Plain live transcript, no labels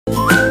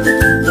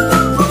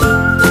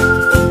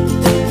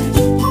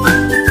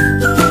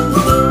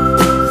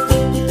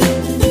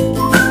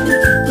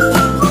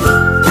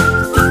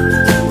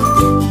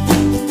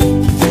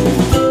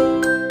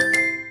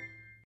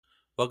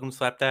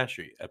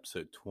Slapdashery,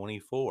 episode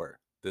 24.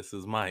 This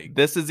is Mike.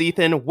 This is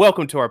Ethan.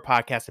 Welcome to our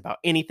podcast about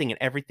anything and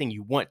everything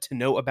you want to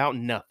know about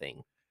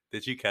nothing.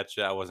 Did you catch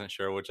that? I wasn't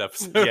sure which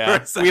episode.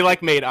 Yeah, we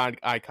made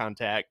eye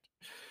contact.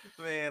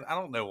 Man, I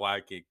don't know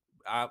why the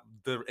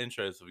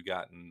intros have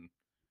gotten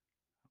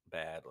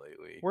bad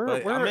lately.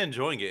 I'm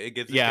enjoying it. It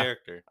gives a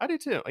character. I do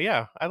too.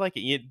 Yeah, I like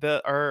it.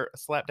 Our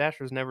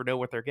slapdashers never know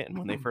what they're getting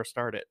when they first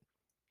start it.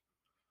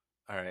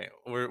 All right,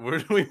 where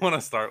do we want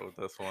to start with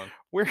this one?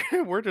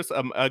 We're just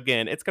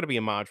again, it's gonna be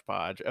a Mod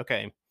Podge.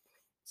 Okay,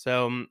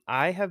 so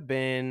I have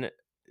been.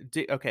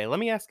 Okay, let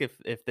me ask if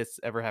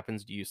this ever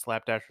happens to you,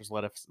 slapdashers.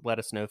 Let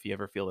us know if you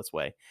ever feel this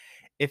way.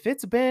 If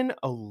it's been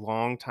a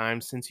long time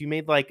since you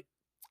made like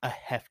a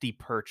hefty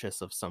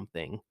purchase of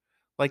something,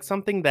 like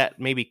something that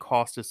maybe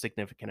cost a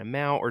significant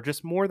amount or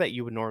just more that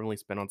you would normally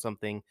spend on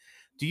something,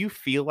 do you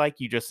feel like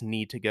you just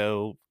need to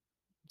go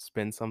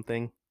spend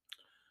something?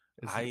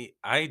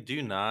 I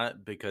do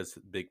not, because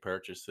big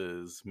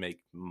purchases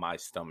make my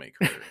stomach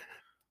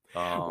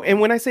hurt. And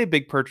when I say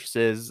big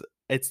purchases,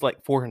 it's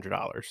like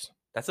 $400.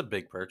 That's a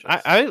big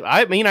purchase.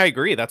 I mean, I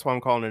agree. That's why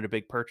I'm calling it a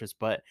big purchase.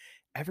 But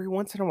every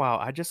once in a while,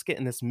 I just get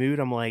in this mood.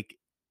 I'm like,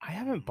 I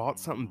haven't bought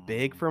something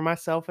big for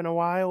myself in a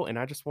while, and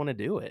I just want to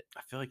do it.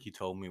 I feel like you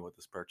told me what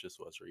this purchase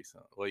was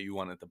recently. What you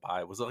wanted to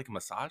buy. Was it like a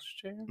massage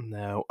chair?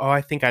 No. Oh, I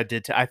think I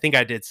did. I think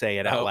I did say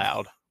it out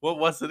loud. What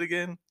was it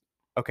again?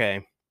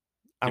 Okay.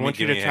 I want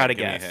you to try to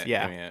guess.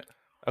 Yeah.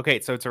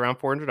 Okay, so it's around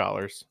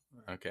 $400.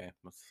 Okay,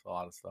 that's a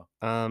lot of stuff.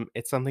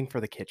 It's something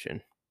for the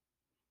kitchen.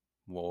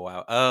 Whoa,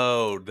 wow.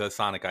 Oh, the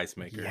Sonic ice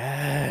maker.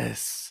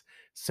 Yes.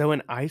 So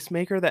an ice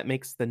maker that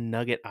makes the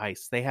Nugget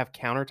ice. They have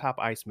countertop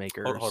ice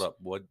makers. Hold up.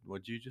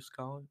 What'd you just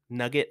call it?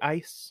 Nugget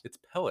ice. It's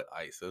pellet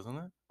ice, isn't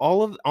it?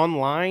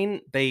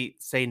 Online they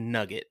say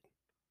Nugget.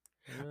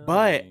 Really?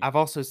 But I've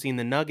also seen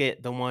the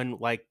Nugget, the one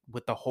like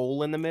with the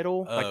hole in the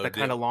middle, like the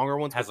kind of longer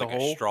ones has with like the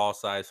hole. A straw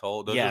size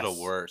hole. Those are the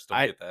worst.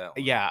 Don't get that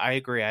one. Yeah, I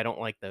agree. I don't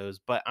like those,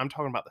 but I'm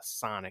talking about the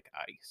Sonic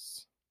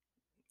ice.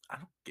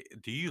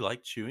 Do you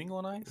like chewing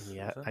on ice?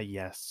 Yeah,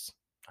 yes.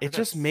 It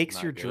just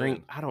makes your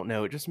drink. I don't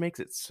know. It just makes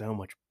it so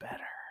much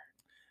better.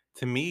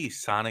 To me,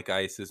 Sonic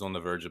ice is on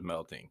the verge of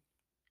melting.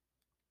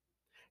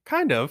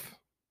 Kind of.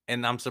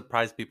 And I'm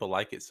surprised people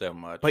like it so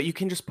much. But you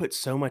can just put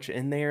so much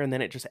in there, and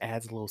then it just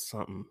adds a little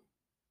something.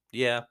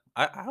 Yeah,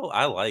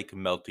 I like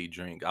melty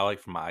drink. I like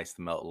for my ice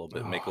to melt a little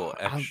bit, make a little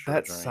extra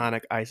that drink.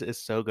 Sonic ice is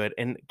so good.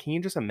 And can you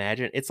just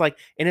imagine? It's like,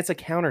 and it's a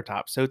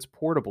countertop, so it's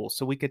portable.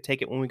 So we could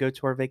take it when we go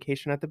to our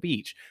vacation at the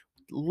beach,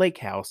 lake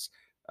house,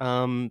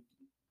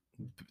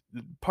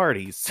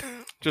 parties,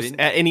 just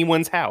at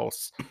anyone's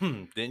house.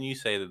 Didn't you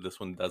say that this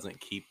one doesn't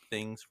keep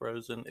things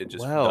frozen? It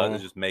just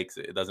does. It just makes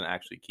it. It doesn't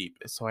actually keep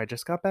it. So I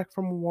just got back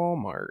from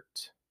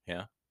Walmart.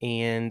 Yeah.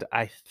 And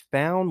I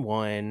found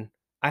one.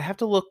 I have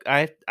to look.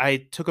 I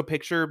took a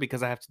picture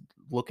because I have to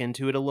look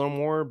into it a little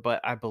more,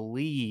 but I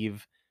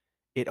believe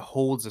it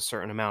holds a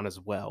certain amount as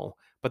well.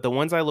 But the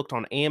ones I looked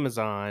on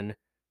Amazon,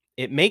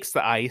 it makes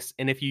the ice,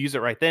 and if you use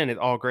it right then,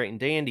 it's all great and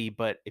dandy.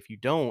 But if you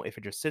don't, if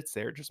it just sits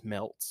there, it just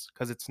melts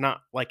because it's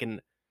not like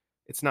a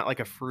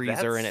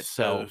freezer in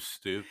itself. So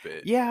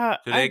stupid. Yeah,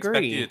 do they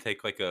expect you to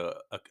take like a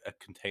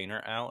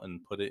container out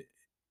and put it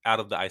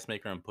out of the ice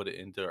maker and put it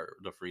into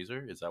the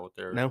freezer? Is that what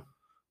they're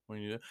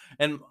when you do?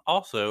 And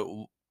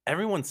also,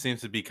 everyone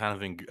seems to be kind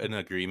of in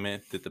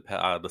agreement that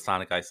the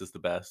Sonic ice is the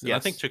best. And I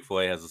think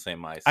Chick-fil-A has the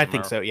same ice. I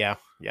think so. Yeah.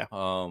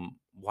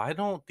 Why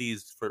don't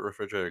these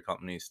refrigerator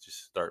companies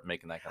just start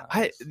making that kind of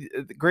ice?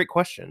 Great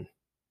question.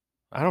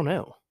 I don't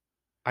know.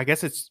 I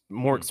guess it's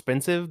more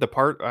expensive.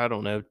 I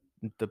don't know.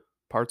 The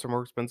parts are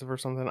more expensive or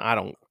something. I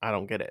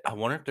don't get it. I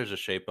wonder if there's a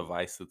shape of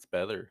ice that's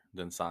better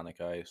than Sonic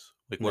ice.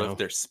 Like, what if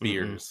they're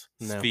spears?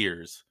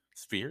 Spheres.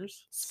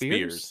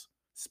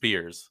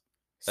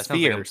 That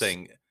sounds like I'm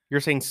saying. You're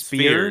saying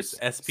spears?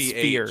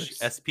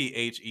 S-P-H-E-R-E-S.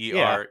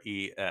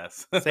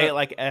 Say it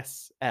like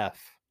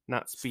S-F,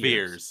 not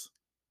spears.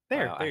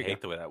 There, wow, I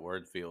hate the way that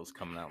word feels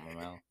coming out of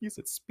my mouth. You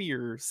said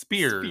spears.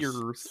 Spears.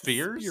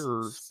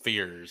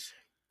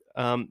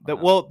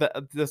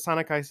 The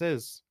Sonic ice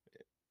is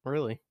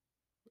really,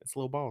 it's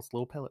little balls,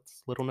 little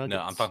pellets, little nuggets.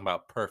 No, I'm talking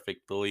about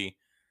perfectly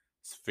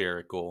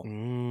spherical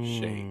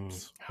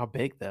shapes. How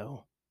big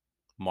though?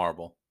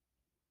 Marble.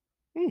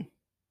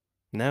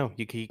 No,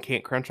 you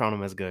can't crunch on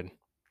them as good.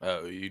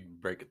 Oh,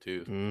 you'd break a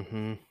tooth.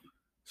 Mm-hmm.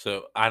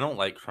 So I don't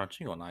like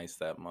crunching on ice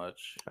that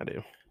much. I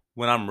do.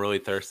 When I'm really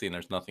thirsty and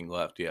there's nothing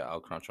left, yeah, I'll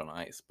crunch on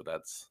ice, but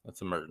that's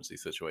emergency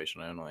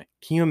situation only.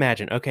 Can you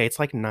imagine? Okay, it's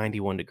like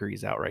 91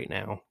 degrees out right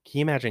now. Can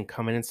you imagine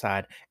coming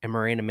inside and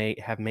Miranda may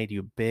have made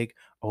you a big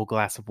old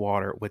glass of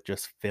water with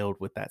just filled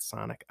with that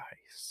Sonic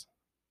ice?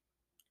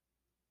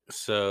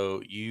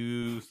 So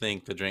you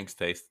think the drinks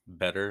taste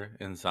better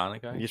in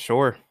Sonic ice? You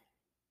sure?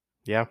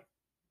 Yeah.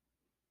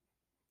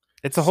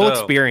 It's a whole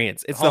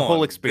experience. It's the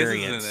whole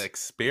experience. This is an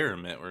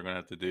experiment we're going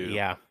to have to do.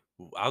 Yeah.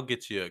 I'll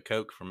get you a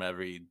Coke from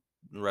every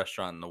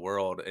restaurant in the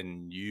world,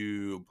 and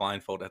you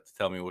blindfold have to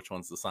tell me which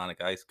one's the Sonic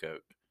Ice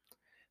Coke.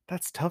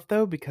 That's tough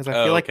though because I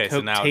feel Oh, like okay, so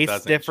Coke now it tastes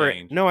doesn't different.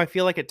 change. No, I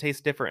feel like it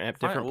tastes different at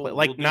Fine, different we'll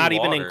like, do not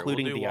even water. We'll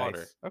including do the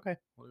water. ice. Okay.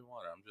 We'll do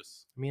water.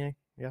 I mean,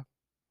 yeah.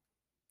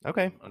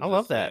 Okay. I'm I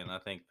love just that. saying. I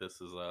think this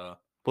is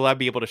Will I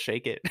be able to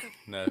shake it?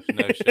 no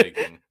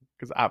shaking.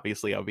 Because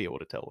obviously I'll be able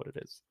to tell what it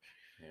is.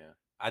 Yeah,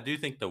 I do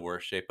think the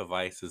worst shape of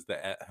ice is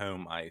the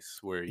at-home ice,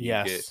 where you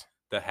get Yes.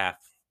 the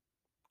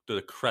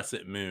the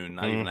crescent moon,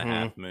 not even a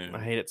half Mm-hmm. I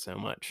moon. hate it so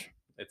much.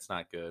 It's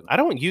not good.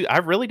 I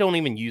really don't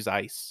even use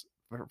ice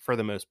for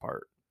the most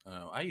part.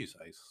 Oh, I use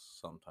ice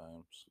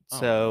sometimes. I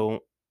don't know.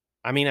 So,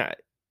 I mean,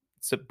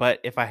 but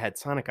if I had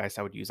Sonic Ice,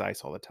 I would use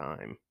ice all the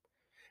time.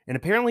 And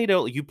apparently,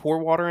 you pour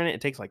water in it.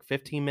 It takes like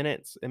 15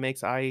 minutes. It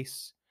makes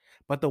ice.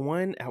 But the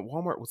one at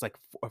Walmart was like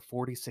a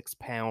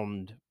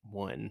 46-pound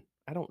one.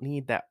 I don't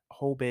need that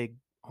whole big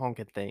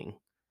honking thing.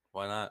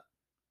 Why not?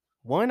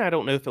 One, I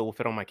don't know if it will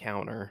fit on my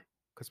counter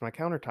because my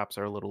countertops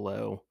are a little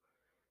low.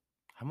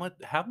 How much?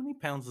 How many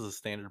pounds is a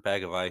standard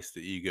bag of ice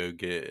that you go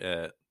get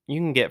at You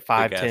can get the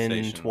 5, gas 10,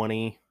 station?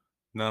 20.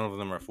 None of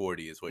them are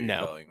 40, is what you're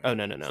No. telling Oh, me.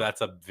 no, no, So no.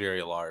 that's a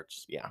very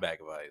large Yeah.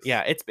 bag of ice.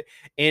 Yeah,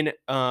 and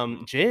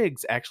Mm.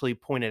 Jigs actually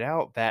pointed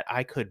out that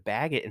I could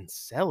bag it and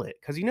sell it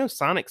because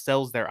Sonic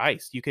sells their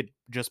ice. You could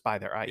just buy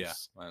their Yeah,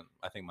 ice.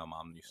 I think my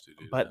mom used to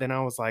do But that. then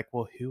I was like,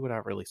 well, who would I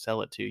really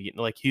sell it to?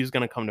 Like, who's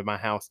gonna come to my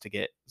house to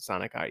get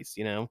Sonic Ice?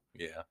 Yeah,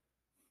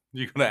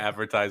 you're gonna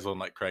advertise on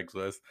like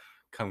Craigslist.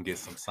 Come get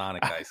some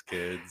Sonic Ice,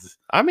 kids.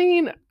 I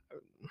mean,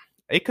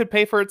 it could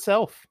pay for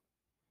itself.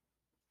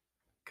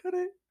 Could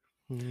it?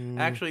 Mm,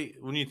 Actually,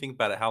 when you think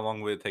about it, how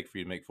long would it take for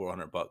you to make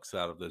 $400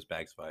 out of those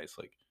bags of ice?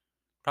 Like,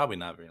 probably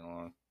not very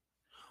long.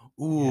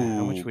 yeah,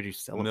 how much Ooh, would you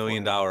sell it for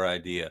million though? dollar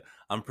idea.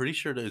 I'm pretty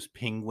sure those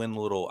penguin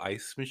little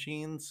ice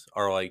machines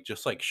are like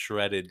just like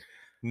shredded,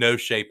 no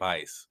shape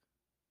ice.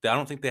 I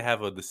don't think they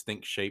have a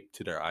distinct shape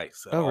to their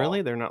ice at Oh, really?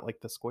 all. They're not like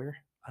the square?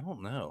 I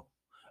don't know.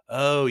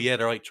 Oh yeah,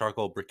 they're like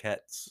charcoal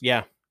briquettes.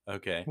 Yeah.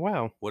 Okay.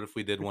 Wow. What if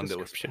we did Good one that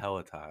was description.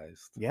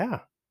 pelletized? Yeah.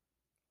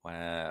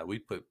 Wow, we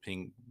put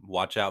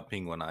watch out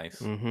penguin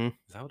ice. Mm-hmm.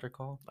 Is that what they're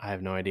called? I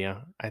have no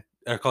idea.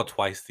 They're called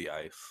twice the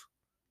ice.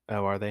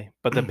 Oh, are they?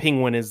 But the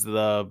penguin is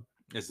the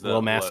It's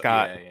little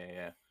mascot.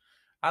 yeah.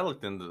 I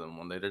looked into them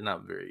one day. They're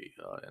not very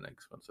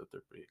inexpensive.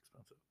 They're pretty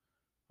expensive.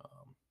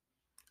 Um,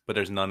 but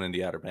there's none in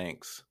the Outer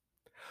Banks.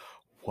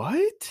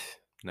 What?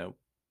 Nope.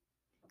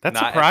 That's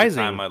Not at the time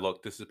surprising. I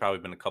looked. This has probably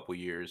been a couple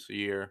years, a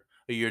year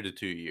to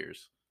 2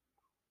 years.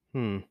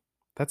 Hmm.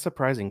 That's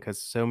surprising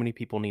because so many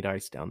people need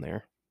ice down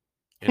there.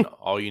 And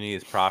all you need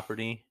is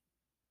property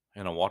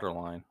and a water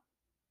line.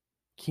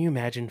 Can you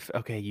imagine?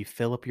 Okay, you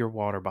fill up your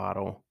water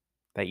bottle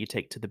that you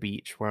take to the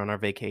beach. We're on our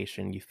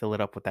vacation. You fill it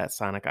up with that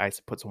Sonic Ice,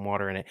 put some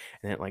water in it,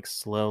 and it like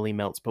slowly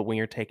melts. But when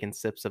you're taking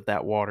sips of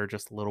that water,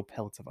 just little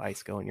pellets of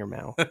ice go in your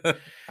mouth.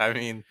 I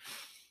mean,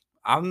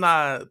 I'm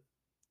not.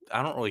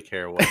 I don't really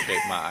care what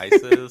shape my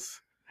ice is.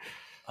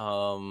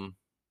 Um,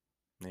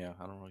 yeah,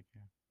 I don't really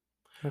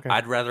care. Okay.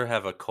 I'd rather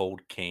have a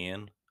cold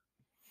can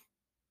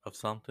of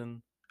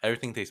something.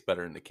 Everything tastes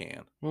better in the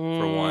can.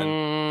 For one,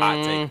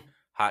 Mm,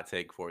 hot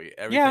take for you.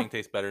 yeah. Everything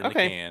tastes better in the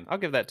Okay. can, I'll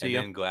give that to and you.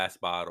 then glass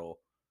bottle,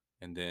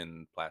 and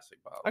then plastic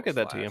I'll give bottles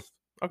that to you. last.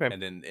 Okay.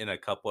 And then in a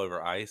cup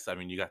over ice, I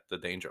mean, you got the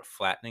danger of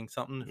flattening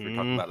something if you're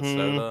talking about a Mm-hmm.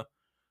 soda.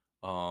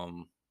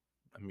 Um,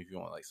 I mean, if you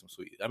want like some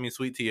sweet, I mean,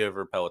 sweet tea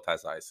over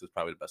pelletized ice is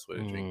probably the best way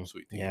to drink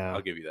sweet tea. Yeah.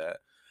 I'll give you that.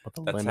 With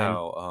the That's lemon.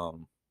 how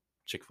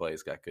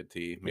Chick-fil-A's got good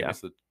tea. Maybe Yeah.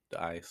 it's the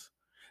ice.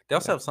 They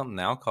also Yeah. have something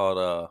now called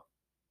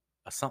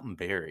a something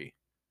berry,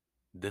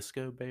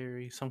 disco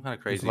berry, some kind of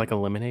Is it crazy. like a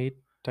lemonade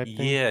type thing?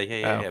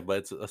 Oh. Yeah. But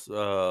it's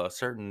a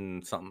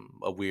certain something,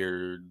 a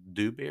weird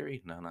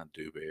dewberry. No, not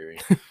dewberry.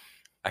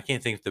 I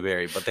can't think of the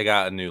berry, but they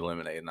got a new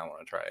lemonade, and I want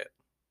to try it.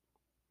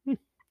 Hmm.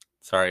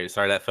 Sorry,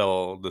 that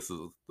fell. This is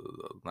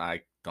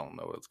I don't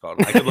know what it's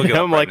called. I could look it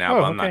up I'm right like, now,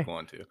 oh, but I'm not okay.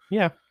 going to.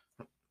 Yeah.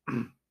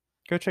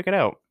 Go check it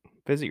out.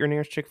 Visit your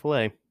nearest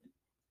Chick-fil-A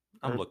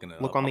I'm or looking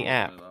it look up. on the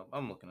app.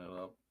 I'm looking it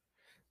up.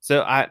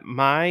 So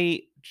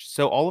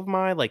all of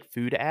my like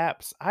food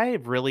apps, I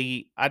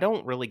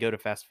don't really go to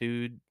fast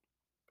food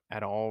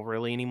at all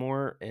really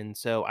anymore, and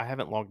so I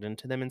haven't logged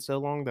into them in so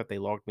long that they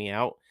logged me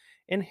out.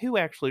 And who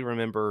actually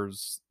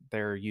remembers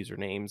their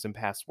usernames and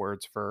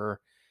passwords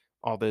for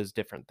all those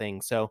different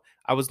things? So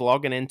I was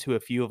logging into a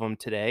few of them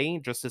today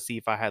just to see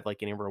if I had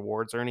like any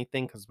rewards or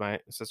anything because my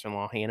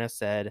sister-in-law Hannah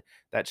said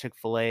that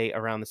Chick-fil-A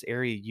around this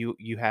area,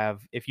 you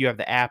have if you have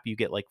the app, you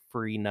get like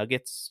free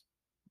nuggets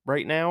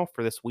right now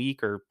for this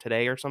week or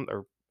today or something,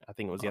 or I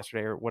think it was Huh.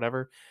 yesterday or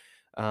whatever.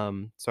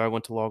 So I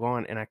went to log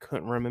on and I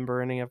couldn't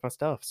remember any of my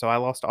stuff. So I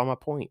lost all my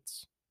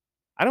points.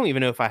 I don't even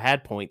know if I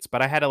had points,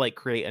 but I had to like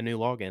create a new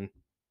login.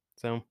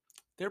 So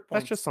Their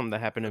that's just points, something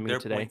that happened to me their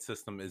today. point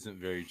system isn't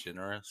very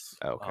generous.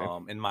 Oh,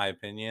 okay. In my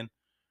opinion,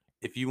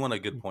 if you want a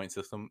good point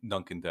system,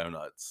 Dunkin'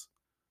 Donuts.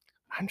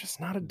 I'm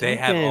just not a They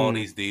have all Dunkin'.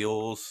 these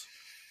deals.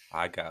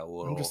 I got a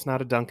I'm just little.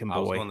 not a Dunkin' I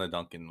was boy. going to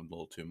Dunkin' a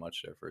little too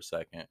much there for a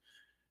second,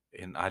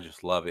 and I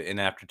just love it.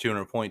 And after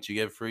 200 points, you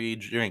get a free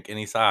drink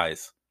any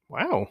size.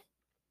 Wow.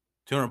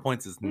 200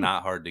 points is Hmm.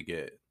 not hard to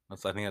get. I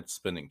think that's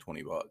spending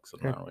 $20. I'm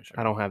Okay. not really I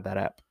sure. don't have that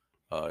app.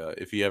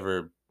 If you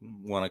ever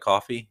want a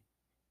coffee,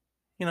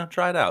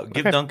 try it out.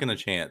 Give Okay. Dunkin' a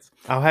chance.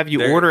 I'll have you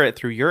They're order it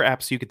through your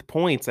app so you get the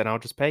points, and I'll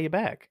just pay you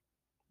back.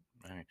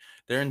 Alright.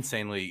 They're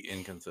insanely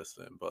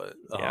inconsistent, but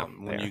Yeah,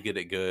 when there. you get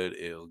it good,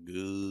 it'll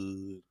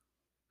good.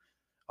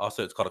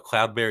 Also, it's called a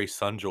Cloudberry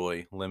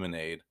Sunjoy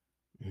Lemonade.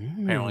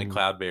 Apparently, Mm.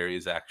 Cloudberry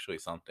is actually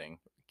something.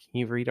 Can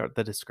you read out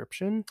the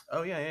description?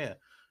 Oh yeah,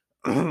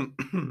 yeah.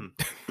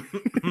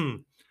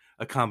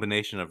 A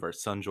combination of our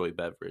Sunjoy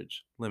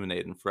beverage,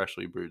 lemonade, and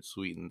freshly brewed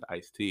sweetened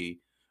iced tea,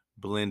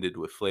 blended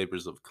with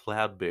flavors of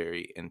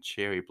cloudberry and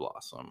cherry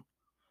blossom.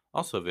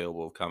 Also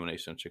available, a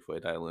combination of Chick-fil-A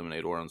Diet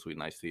Lemonade or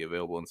unsweetened iced tea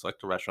available in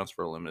select restaurants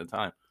for a limited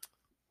time.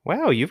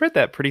 Wow, you read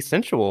that pretty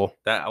sensual.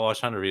 That I was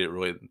trying to read it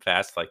really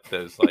fast, like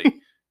those, like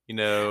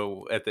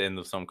at the end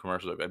of some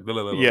commercials, like blah,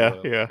 blah, blah, blah, Yeah,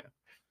 blah. yeah.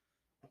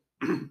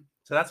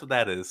 So that's what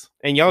that is.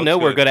 And y'all Looks know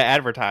we're good. good at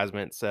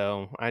advertisement,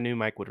 so I knew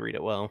Mike would read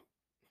it well.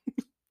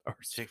 Or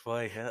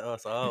Chick-fil-A, hit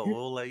us up.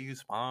 We'll let you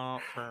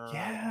sponsor.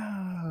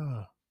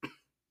 yeah.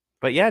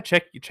 But yeah,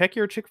 check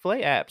your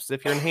Chick-fil-A apps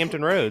if you're in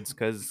Hampton Roads,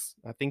 because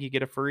I think you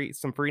get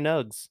some free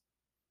nugs.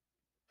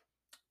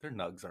 Their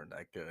nugs aren't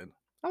that good.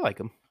 I like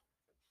them.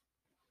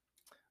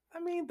 I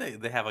mean,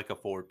 they have like a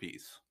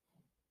 4-piece.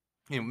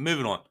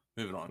 Moving on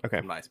Okay.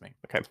 from Nice Man.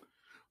 Okay.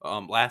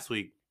 Last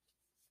week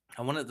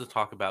I wanted to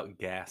talk about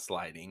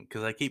gaslighting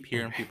because I keep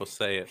hearing Okay. people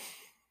say it.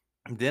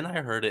 And then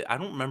I heard it. I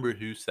don't remember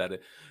who said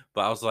it,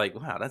 but I was like,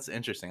 "Wow, that's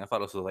interesting." I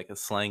thought it was like a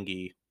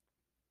slangy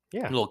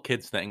Yeah, little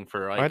kids thing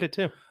for I like, did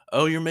too.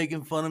 "Oh, you're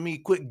making fun of me.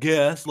 Quit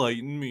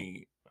gaslighting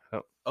me.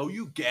 Oh. Oh,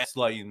 you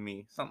gaslighting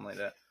me." Something like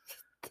that.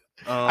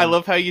 I Um,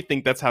 love how you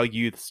think that's how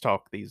youths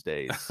talk these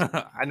days.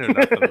 I know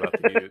nothing about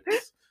the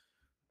Utes.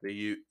 The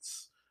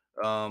Utes.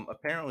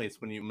 Apparently,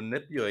 it's when you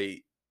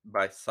manipulate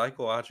by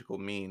psychological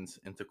means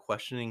into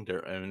questioning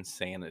their own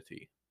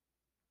sanity.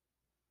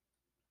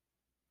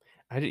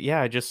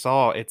 I just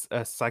saw it's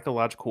a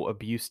psychological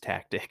abuse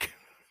tactic.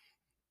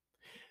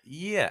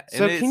 Yeah, and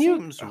So it can you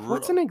seems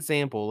what's an real.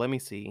 example? Let me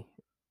see.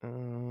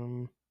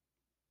 Um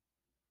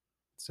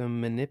so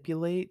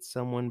manipulate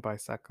someone by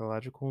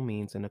psychological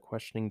means into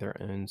questioning their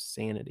own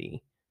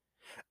sanity.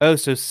 Oh,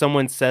 so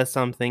someone says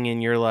something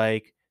and you're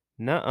like,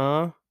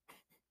 "Nuh-uh."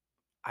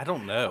 I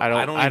don't know. I I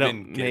don't don't I don't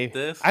even get may I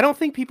this. don't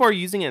think people are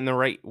using it in the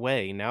right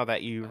way now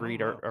that you I don't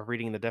know. are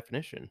reading the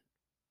definition.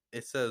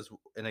 It says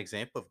an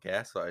example of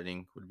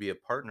gaslighting would be a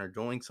partner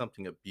doing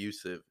something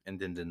abusive and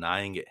then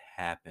denying it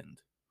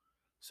happened.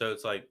 So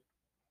it's like,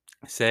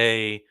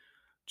 say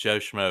Joe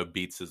Schmo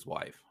beats his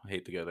wife. I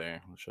hate to go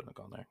there. I shouldn't have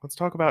gone there. Let's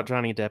talk about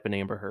Johnny Depp and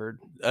Amber Heard.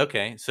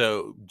 Okay,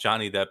 so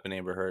Johnny Depp and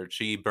Amber Heard,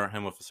 she burnt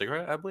him with a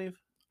cigarette, I believe.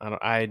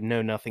 I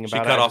know nothing She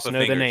about it. cut I off just a know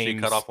the finger. She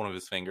cut names. off one of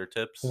his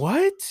fingertips.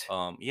 What?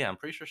 Yeah, I'm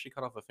pretty sure she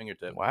cut off a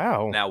fingertip.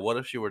 Wow. Now, what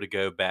if she were to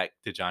go back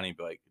to Johnny and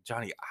be like,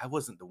 Johnny, I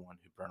wasn't the one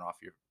who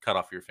cut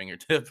off your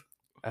fingertip.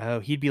 Oh,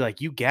 he'd be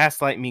like, "You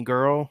gaslight me,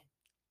 girl."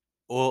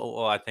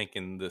 Well, I think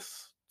in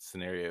this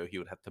scenario, he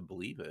would have to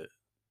believe it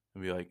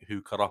and be like,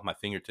 who cut off my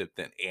fingertip?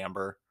 Then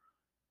Amber.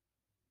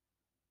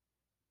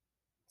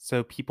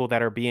 So people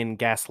that are being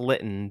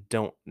gaslitten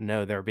don't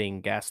know they're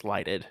being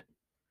gaslighted.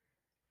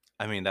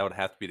 I mean, that would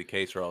have to be the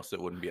case, or else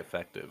it wouldn't be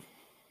effective.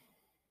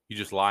 You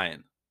just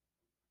lying.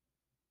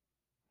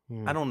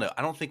 Hmm. I don't know.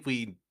 I don't think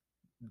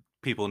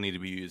people need to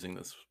be using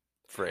this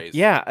phrase.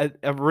 Yeah,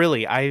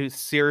 really, I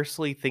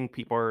seriously think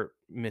people are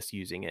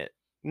misusing it.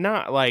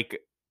 Not like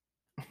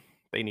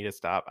they need to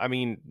stop. I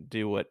mean,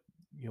 do what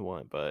you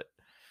want, but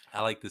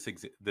I like this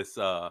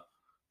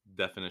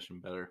definition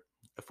better.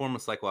 A form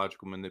of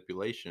psychological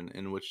manipulation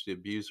in which the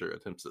abuser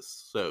attempts to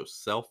sow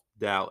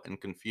self-doubt and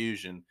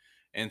confusion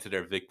into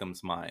their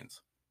victims'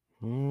 minds.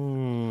 So if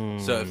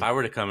mm, I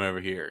were to come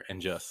over here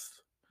and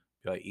just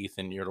be like,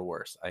 Ethan, you're the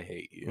worst. I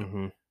hate you.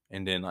 hmm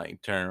And then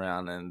like turn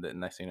around and the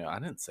next thing you know, I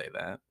didn't say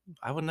that.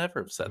 I would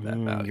never have said that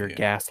about you're you.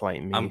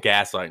 gaslighting I'm me.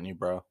 gaslighting you,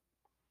 bro.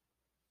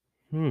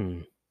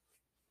 Hmm.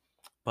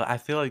 But I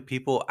feel like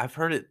I've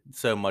heard it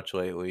so much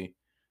lately,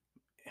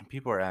 and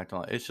people are acting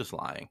like it's just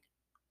lying.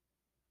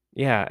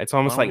 Yeah, it's Why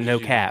almost don't like we no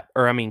just use cap,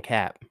 or I mean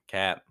cap.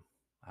 cap?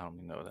 I don't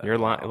even know what that You're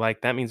means. lying.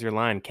 Like that means you're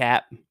lying.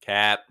 Cap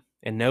Cap.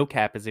 and no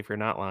cap is if you're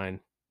not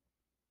lying.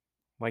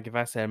 Like if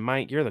I said,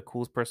 Mike, you're the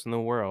coolest person in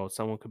the world,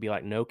 someone could be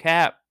like, no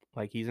cap,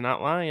 like he's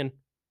not lying.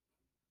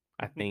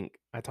 I think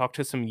I talked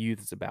to some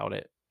youths about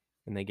it,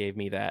 and they gave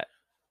me that.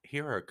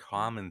 Here are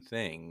common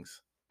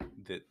things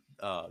that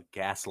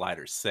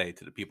gaslighters say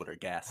to the people that are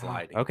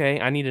gaslighting. Okay,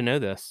 I need to know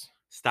this.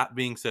 Stop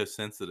being so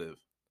sensitive.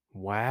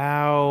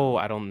 Wow,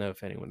 I don't know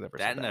if anyone's ever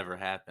said That that. never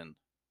happened.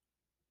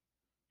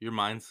 Your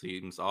mind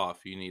seems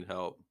off. You need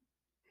help.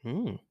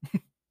 Hmm.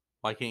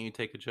 Why can't you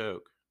take a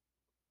joke?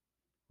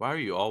 Why are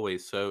you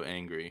always so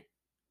angry?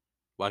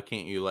 Why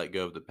can't you let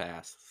go of the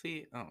past?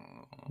 See,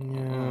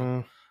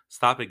 Yeah.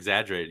 stop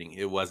exaggerating.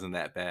 It wasn't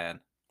that bad.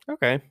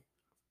 Okay.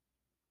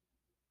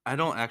 I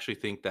don't actually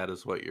think that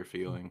is what you're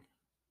feeling.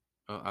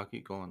 Oh, I'll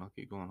keep going. I'll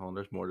keep going. Hold on.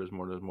 There's more. There's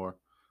more. There's more.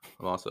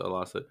 I lost it. I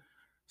lost it.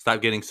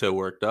 Stop getting so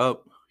worked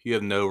up. You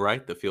have no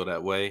right to feel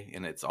that way,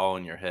 and it's all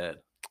in your head.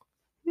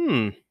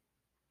 Hmm.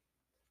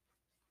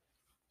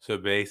 So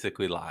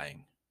basically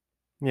lying.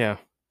 Yeah.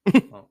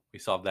 Well, we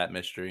solved that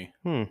mystery.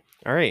 Hmm.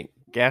 All right.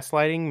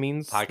 Gaslighting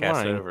means Podcast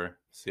lying. over.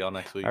 See y'all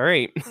next All week.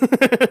 right.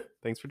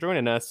 Thanks for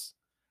joining us.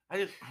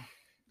 I just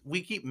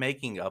we keep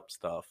making up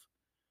stuff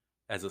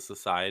as a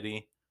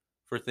society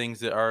for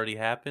things that already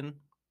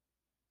happen,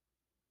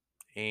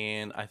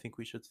 and I think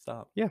we should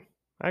stop. Yeah,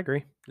 I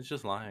agree. It's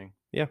just lying.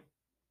 Yeah.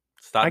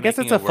 Stop I guess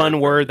making it's a a word fun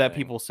for word that everything.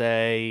 people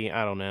say.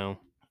 I don't know.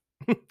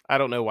 I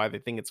don't know why they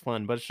think it's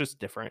fun, but it's just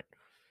different.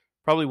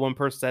 Probably one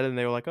person said it and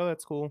they were like, "Oh,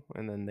 that's cool,"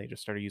 and then they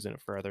just started using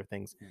it for other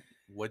things.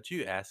 Would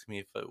you ask me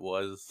if it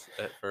was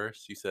at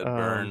first? You said Um,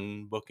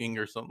 burn booking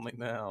or something like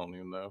that. I don't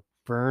even know.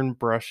 burn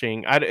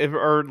brushing.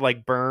 Or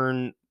like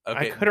burn.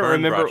 I Okay, couldn't burn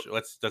remember. brush.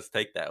 Let's just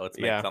take that. Let's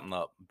make Yeah, something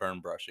up. Burn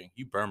brushing.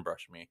 You burn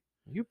brush me.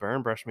 you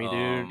burn brush me,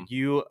 dude. Um.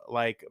 You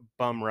like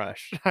bum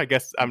rush. I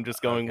guess I'm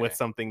just going with Okay.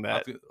 something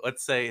that.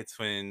 Let's say it's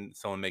when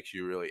someone makes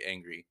you really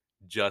angry,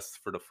 just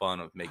for the fun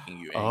of making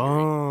you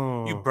angry.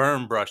 You Oh,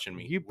 burn brushing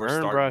me. you We're burn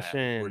starting that.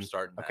 We're brushing.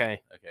 starting that.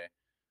 Okay, Okay.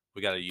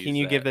 We got to can use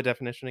you give that. the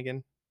definition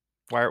again?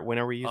 Why? When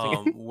are we using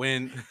it?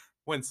 When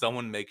when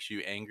someone makes you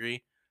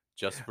angry,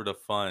 just for the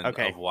fun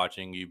Okay, of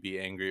watching you be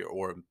angry,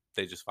 or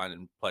they just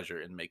find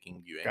pleasure in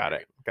making you got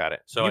it. angry. Got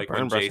it. So You like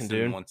when burn brushing, Jason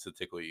dude. wants to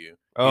tickle you,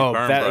 he's Oh,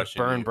 burn that is brushing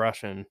burn you,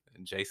 brushing.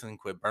 and Jason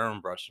quit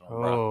burn brushing him,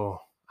 bro. Oh,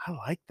 I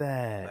like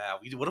that. Wow.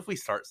 What if we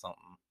start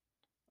something?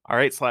 All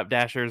right,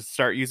 slapdashers,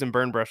 start using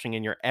burn brushing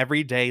in your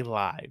everyday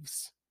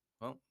lives.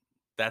 Well,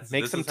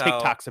 Make this some is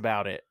how TikToks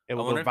about it. It I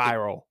will go wonder if the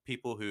viral.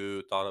 people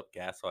who thought up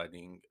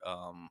gaslighting,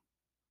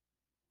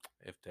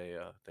 if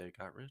they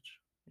got rich.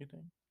 You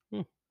think?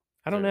 Hmm.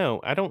 I Is don't there?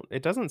 know. I don't.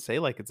 It doesn't say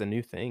like it's a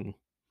new thing,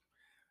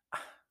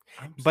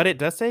 I'm but so it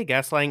does say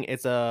gaslighting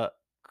is a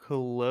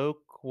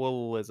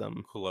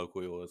colloquialism.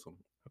 colloquialism.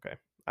 Okay,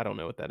 I don't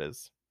know what that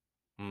is.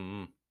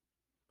 Mm-hmm.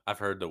 I've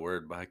heard the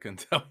word, but I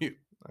couldn't tell you.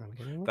 I'm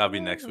gonna look That'll be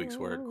next week's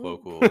word,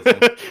 colloquialism.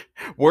 it up.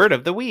 Word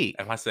of the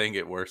Am week. I saying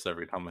it worse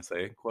every time I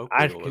say it?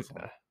 I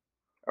Colloquialism.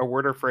 a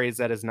word or phrase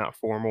that is not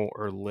formal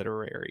or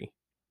literary.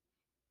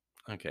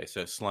 Okay,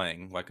 so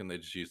slang. Why couldn't they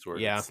just use the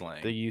word that's Yeah,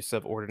 the slang? use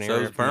of ordinary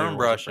So or is familiar burn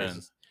words or brushing.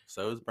 phrases.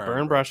 So is burn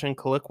Burn brushing. brushing,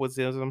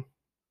 colloquialism.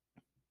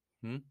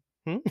 Hmm?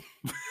 Hmm?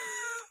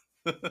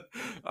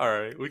 All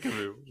right, we can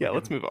move. We Yeah,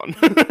 let's can. move on.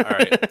 All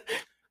right.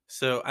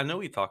 So I know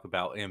we talk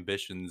about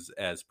ambitions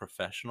as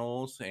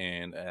professionals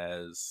and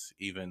as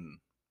even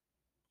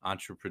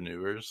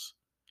entrepreneurs,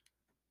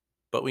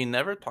 but we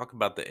never talk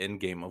about the end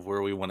game of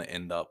where we want to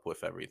end up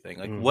with everything.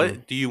 Like, hmm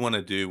what do you want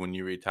to do when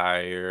you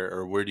retire,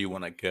 or where do you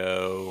want to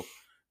go?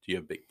 Do you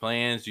have big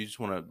plans? Do you just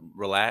want to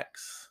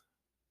relax?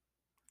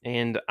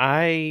 And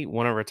I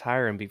want to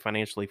retire and be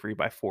financially free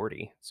by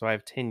 40. So I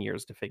have 10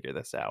 years to figure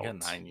this You got out.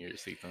 9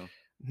 years, Ethan.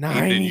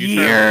 9 Ethan,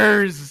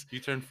 years. you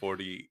turn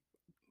 40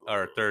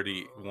 or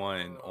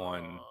 31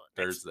 on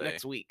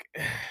Next Thursday. week.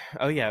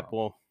 Oh yeah, Um,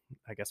 well,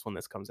 I guess when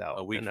this comes out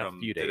a week in a from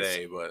few days.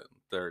 today, but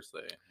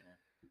Thursday. Yeah.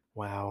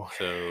 Wow.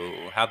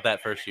 So how'd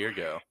that first year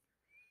go?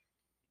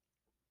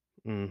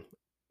 Mm,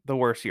 the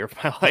worst year of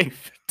my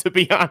life, to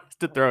be honest,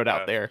 to Oh throw it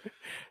out gosh. there.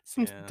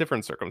 Some Yeah.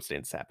 different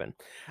circumstances happen.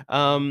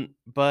 Uh,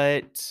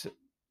 But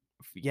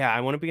yeah,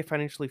 I want to be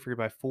financially free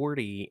by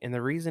 40. And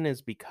the reason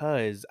is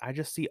because I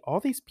just see all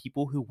these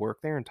people who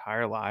work their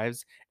entire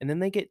lives and then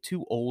they get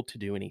too old to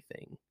do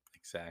anything.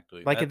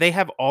 exactly. Like they That's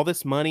have all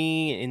this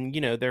money and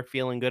they're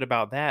feeling good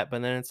about that,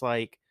 but then it's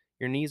like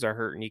your knees are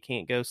hurting, you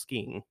can't go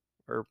skiing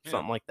or yeah.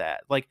 something like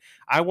that. Like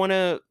I want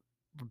to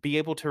be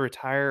able to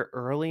retire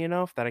early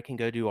enough that I can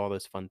go do all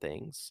those fun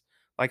things.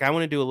 Like I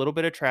want to do a little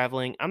bit of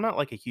traveling. I'm not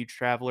like a huge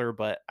traveler,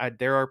 but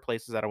there are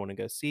places that I want to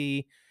go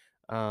see.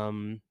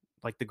 Um,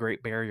 like the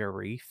Great Barrier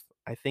Reef,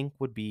 I think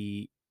would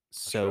be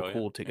so Australia.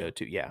 cool to go Yeah.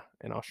 to. Yeah,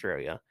 in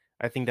Australia.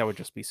 I think that would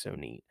just be so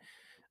neat.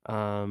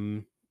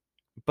 Um,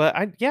 but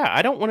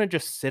I don't want to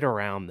just sit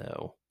around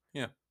though.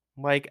 Yeah.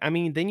 Like, I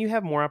mean, then you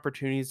have more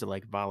opportunities to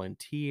like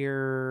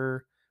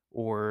volunteer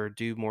or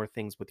do more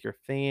things with your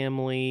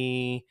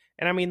family.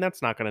 And I mean,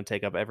 that's not going to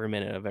take up every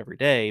minute of every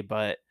day,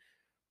 but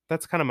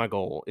that's kind of my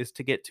goal is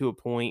to get to a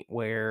point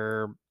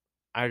where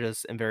I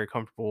just am very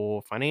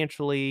comfortable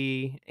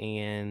financially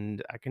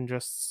and I can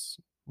just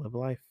live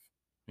life.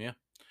 Yeah.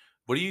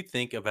 What do you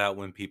think about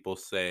when people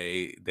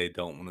say they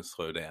don't want to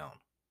slow down?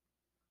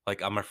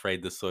 Like, I'm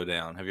afraid to slow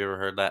down. Have you ever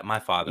heard that? My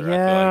father, I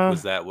feel like,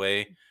 was Yeah. that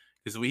way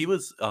because he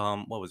was,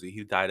 what was he?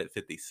 He died at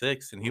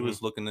 56 and he hmm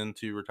was looking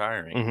into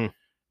retiring. hmm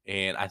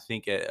And I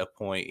think at a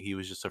point he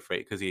was just afraid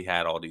because he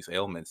had all these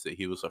ailments that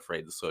he was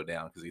afraid to slow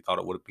down because he thought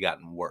it would have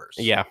gotten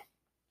worse. Yeah.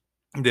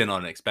 Then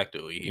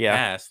unexpectedly he Yeah.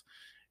 passed,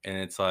 and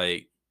it's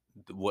like,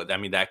 what? I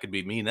mean, that could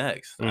be me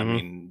next. I hmm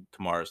mean,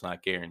 tomorrow's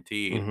not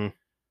guaranteed. hmm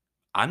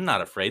I'm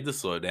not afraid to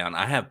slow down.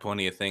 I have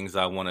plenty of things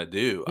I want to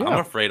do. I'm Yeah.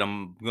 afraid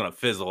I'm gonna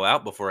fizzle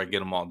out before I get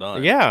them all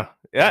done. Yeah.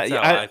 Yeah. That's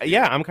how I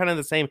Yeah. feel. I'm kind of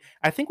the same.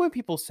 I think when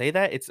people say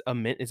that, it's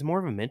more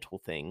of a mental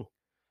thing.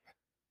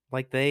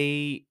 Like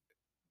they,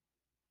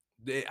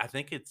 I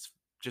think it's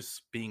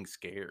just being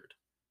scared.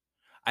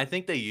 I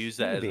think they use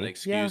that as an maybe.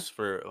 Yeah. excuse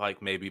for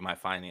like maybe my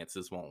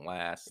finances won't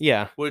last,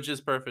 Yeah. which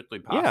is perfectly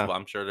Yeah. possible.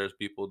 I'm sure there's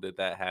people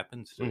that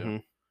happens to. hmm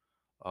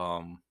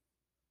Um,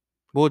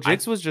 Well, I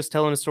Jigs was just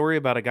telling a story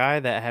about a guy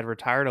that had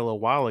retired a little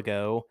while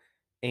ago,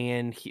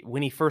 and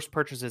when he first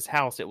purchased his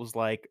house, it was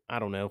like, I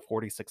don't know,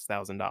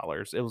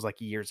 $46,000. It was like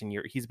years and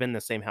years. He's been in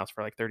the same house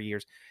for like 30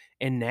 years.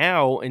 And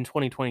now in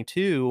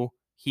 2022,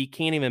 he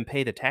can't even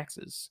pay the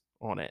taxes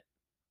on it.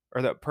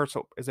 Or the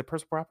personal, is it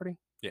personal property?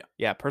 yeah,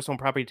 Yeah, personal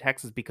property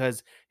taxes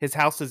because his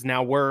house is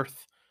now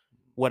worth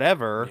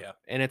whatever, yeah.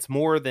 and it's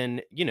more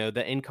than,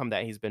 the income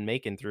that he's been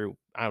making through,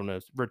 I don't know,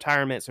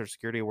 retirement, Social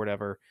Security, or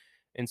whatever.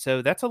 And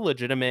so that's a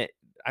legitimate.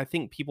 I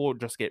think people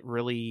just get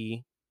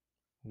really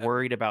Uh,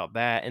 worried about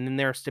that, and then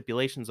there are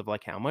stipulations of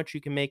like how much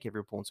you can make if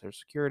you're pulling Social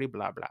Security,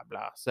 blah blah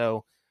blah.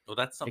 So well,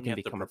 that's it something you can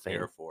have to become a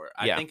prepare thing. for.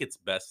 I Yeah, think it's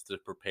best to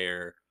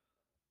prepare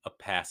a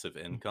passive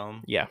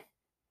income, yeah,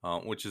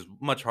 which is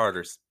much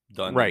harder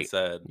done than right.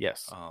 said.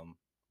 Yes, Um,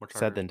 much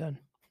said harder, then done.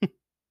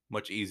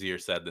 much easier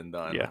said than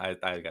done. Yeah.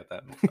 I got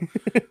that mixed up,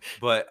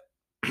 but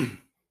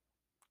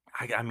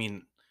I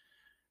mean,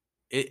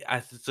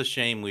 it's a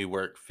shame we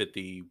work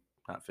 50,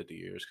 not 50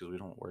 years, because we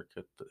don't work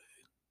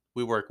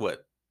we work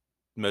what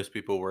most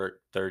people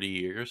work 30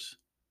 years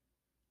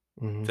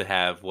Mhm. to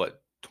have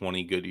what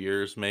 20 good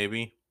years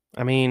maybe.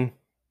 I mean,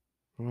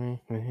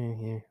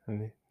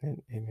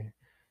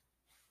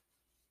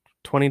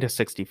 20 to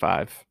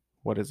 65.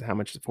 What is how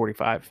much is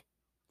 45?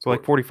 So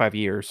like For 45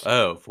 years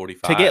oh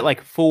to get 45.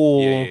 like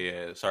Yeah, full, yeah,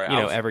 yeah. Sorry,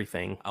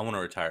 everything. I want to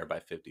retire by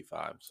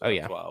 55, so Oh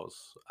that's yeah. why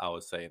I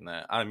was saying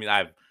that. I mean,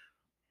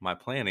 my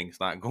planning's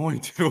not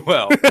going too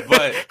well,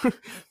 but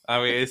I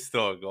mean, it's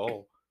still a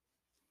goal.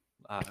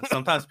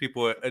 Sometimes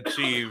people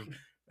achieve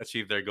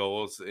their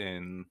goals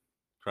in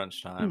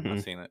crunch time. I've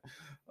Mhm. seen it,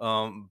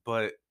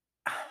 but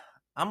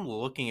I'm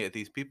looking at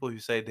these people who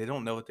say they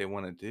don't know what they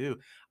want to do.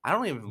 I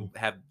don't even Mhm.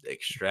 have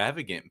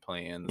extravagant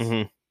plans.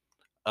 Mhm.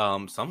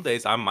 Some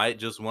days I might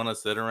just want to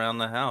sit around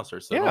the house or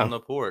sit on Yeah. the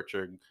porch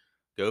or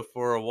go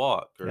for a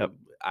walk, or Yep.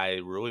 I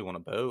really want to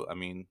boat. I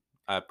mean,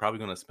 I'm probably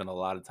going to spend a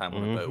lot of time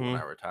on the boat when Mhm.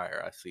 I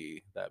retire. I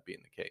see that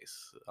being the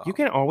case. You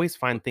can always With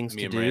find things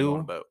me to and Miranda on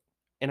a do, boat.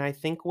 and I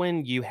think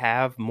when you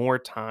have more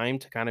time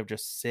to kind of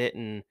just sit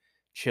and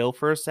chill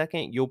for a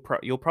second, you'll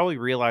probably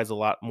realize a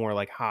lot more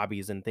like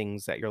hobbies and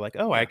things that you're like,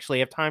 "Oh, I Yeah, actually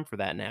have time for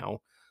that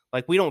now."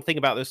 Like we don't think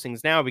about those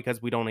things now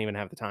because we don't even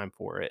have the time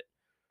for it.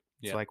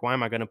 It's yeah, like, why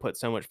am I going to put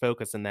so much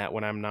focus in that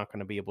when I'm not going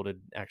to be able to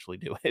actually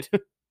do it?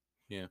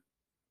 yeah.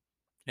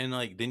 And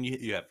like then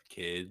you have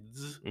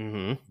kids.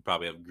 Mhm. You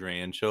probably have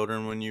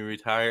grandchildren when you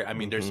retire. I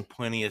mean, there's Mhm.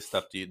 plenty of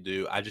stuff to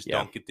do. I just Yeah.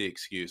 don't get the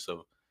excuse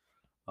of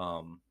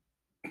um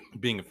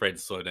being afraid to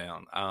slow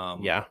down.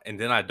 Yeah. And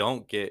then I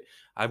don't get.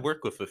 I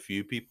work with a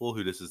few people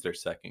who this is their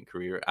second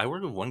career. I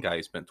work with one guy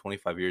who spent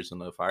 25 years in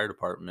the fire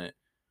department.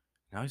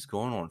 Now he's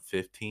going on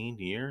 15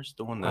 years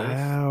doing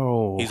this.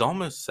 He's Wow.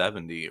 almost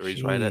 70, or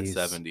he's right at Jeez.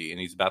 70, and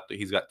he's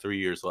got 3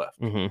 years left.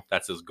 Mhm.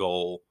 That's his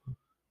goal.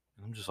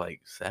 And I'm just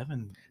like,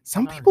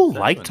 Some you're already people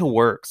like to 70.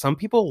 work. Some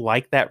people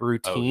like that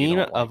Oh, he routine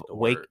don't of like to wake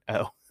work.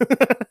 oh.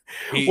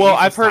 Well,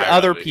 He's just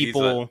tired of it. I've He's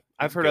a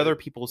heard other good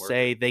people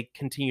say worker. they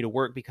continue to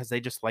work because they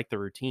just like the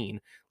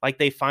routine. Like,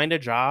 they find a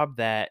job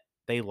that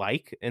they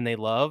like and they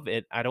love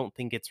it. I don't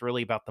think it's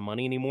really about the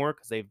money anymore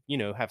because they've,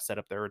 have set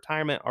up their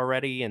retirement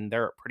already and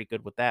they're pretty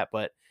good with that,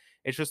 but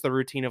it's just the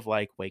routine of,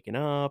 like, waking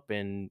up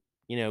and,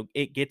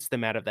 it gets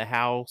them out of the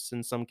house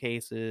in some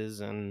cases,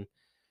 and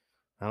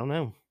I don't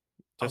know,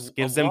 just A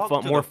gives them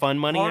walk to more the fun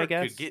money, I park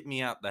could guess. get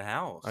me out the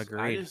house.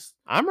 Agreed.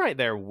 I'm right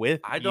there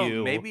with I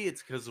don't. you. Maybe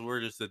it's because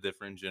we're just a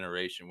different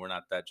generation. We're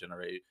not that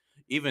generation.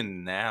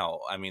 Even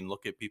now, I mean,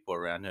 look at people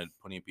around here.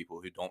 Plenty of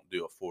people who don't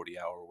do a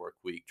 40-hour work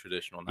week,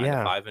 traditional nine to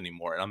Yeah. five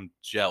anymore, and I'm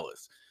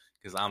jealous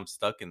because I'm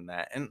stuck in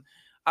that. And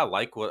I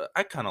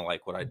kind of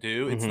like what I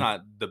do. It's Mhm.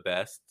 not the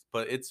best,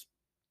 but it's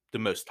the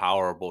most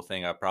tolerable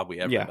thing I've probably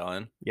ever Yeah.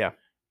 done. Yeah.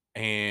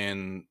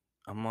 And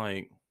I'm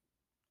like,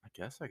 I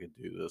guess I could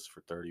do this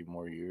for 30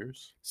 more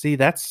years. See,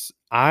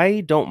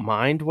 I don't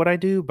mind what I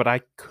do, but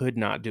I could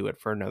not do it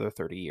for another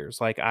 30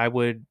 years. Like, I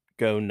would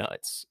go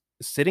nuts.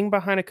 Sitting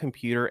behind a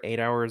computer 8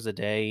 hours a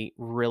day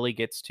really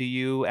gets to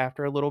you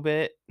after a little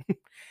bit.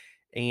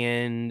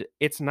 And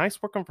it's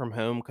nice working from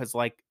home because,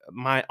 like,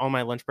 my on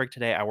my lunch break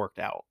today, I worked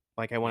out.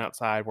 Like, I went Yeah.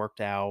 outside,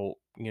 worked out,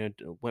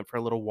 went for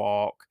a little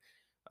walk,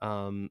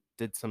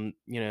 did some,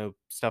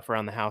 stuff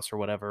around the house or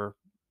whatever.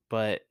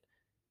 But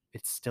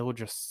it's still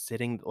just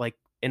sitting, like,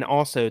 and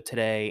also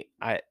today,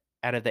 I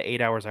out of the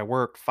 8 hours I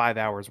worked, 5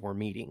 hours were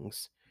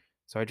meetings.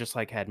 So I just,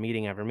 like, had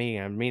meeting after meeting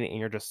after meeting, and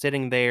you're just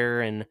sitting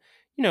there and,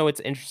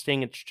 it's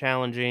interesting, it's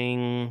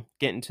challenging,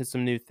 getting to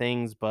some new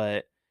things,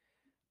 but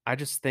I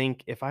just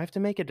think if I have to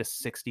make it to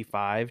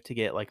 65 to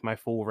get, like, my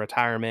full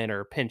retirement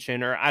or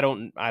pension, or I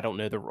don't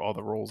know all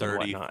the rules and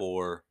whatnot.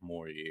 34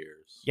 more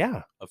years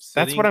Yeah. of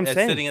That's what I'm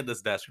saying. sitting at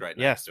this desk right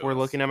next Yes, to we're us.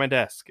 looking at my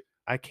desk.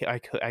 I can't.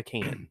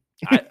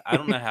 I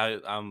don't know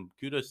how.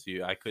 Kudos to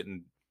you. I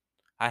couldn't.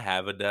 I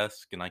have a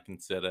desk and I can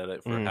sit at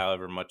it for Mhm,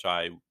 however much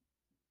I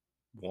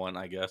want.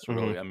 I guess mhm.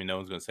 really. I mean, no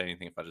one's gonna say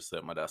anything if I just sit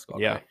at my desk all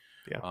Yeah, day.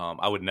 yeah.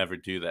 I would never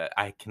do that.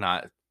 I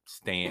cannot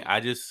stand.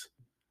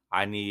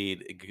 I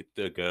need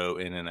to go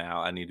in and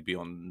out. I need to be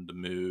on the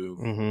move.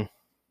 Mhm.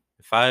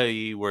 If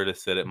I were to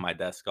sit at my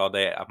desk all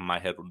day, my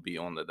head would be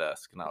on the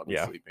desk and I would be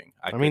Yeah. sleeping.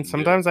 I I mean, couldn't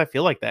do it. sometimes I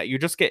feel like that. You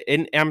just get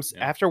in Yeah.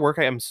 after work,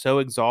 I am so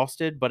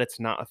exhausted, but it's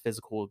not a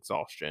physical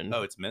exhaustion.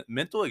 Oh, it's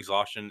mental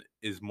exhaustion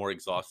is more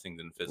exhausting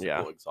than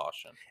Yeah. physical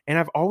exhaustion. And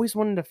I've always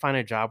wanted to find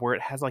a job where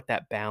it has, like,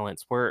 that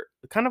balance where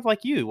kind of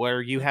like you,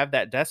 where you Yeah. have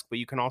that desk, but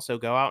you can also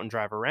go out and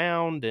drive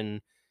around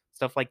and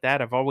stuff like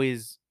that. I've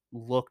always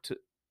looked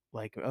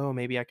like, "Oh,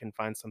 maybe I can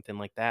find something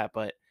like that,"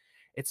 but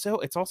it's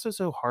also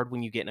so hard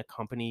when you get in a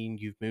company and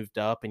you've moved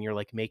up and you're,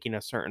 like, making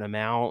a certain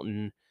amount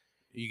and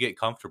You get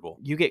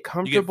comfortable. you get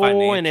You get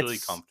comfortable and financially it's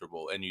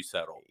comfortable and you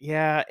settle.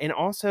 yeah, and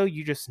also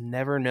you just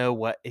never know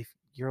what if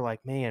you're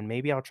like, "Man,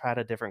 maybe I'll try at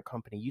a different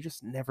company." You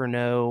just never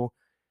know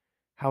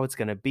how it's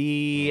gonna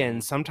be,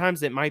 and Mhm.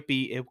 sometimes it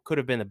could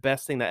have been the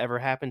best thing that ever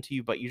happened to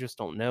you, but you just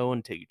don't know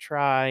until you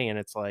try, and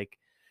it's like,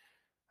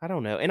 I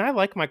don't know, and I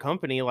like my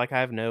company, like, I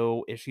have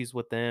no issues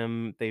with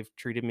them, they've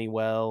treated me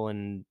well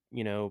and,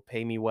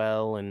 pay me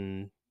well,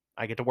 and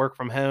I get to work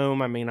from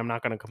home, I mean, I'm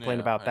not gonna complain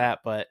Yeah, about yeah.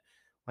 that, but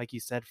like you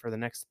said, for the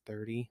next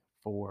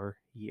 34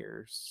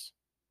 years.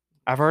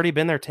 I've already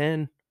been there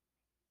 10.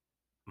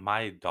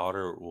 My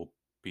daughter will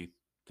be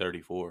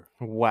 34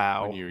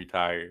 when Wow. you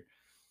retire.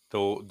 The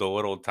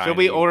little She'll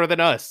be tiny older than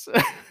us.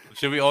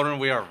 she'll be older than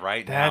we are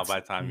right now That's by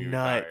the time you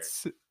retire.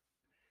 nuts.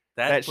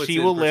 That That puts she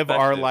it in will live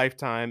our perspective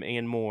lifetime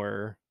and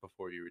more,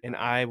 before you and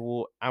retire.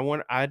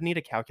 I'd need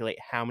to calculate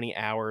how many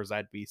hours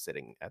I'd be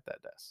sitting at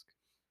that desk.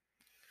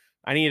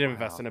 I need to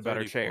invest Wow, in a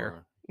better chair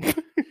 34.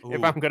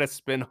 if I'm Ooh, gonna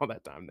spend all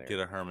that time there. get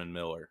a Herman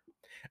Miller.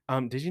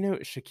 Did you know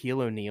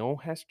Shaquille O'Neal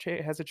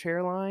has a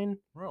chair line,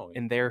 Really?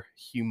 and they're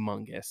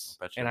I humongous,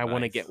 bet and you're I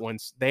wanna get nice.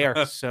 ones. They are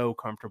so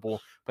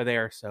comfortable, but they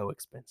are so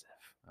expensive.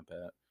 I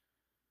bet.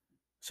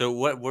 So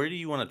where do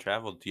you wanna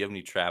travel? Do you have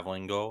any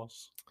traveling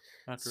goals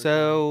after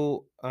retirement?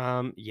 So,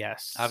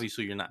 yes.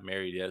 Obviously, you're not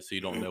married yet, so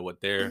you don't know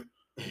what their,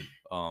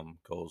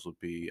 goals would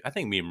be. I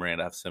think me and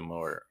Miranda have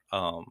similar,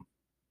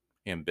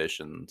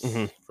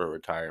 Mhm. ambitions for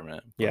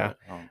retirement, Yeah. but,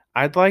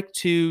 I'd like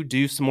to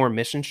do some more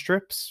mission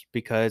trips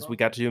because we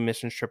got okay. to do a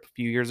mission trip a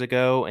few years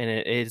ago and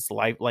it is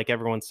life like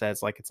everyone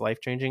says, like it's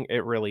life changing.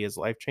 It really is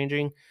life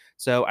changing.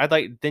 So I'd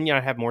like then I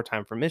have more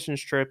time for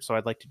missions trips. So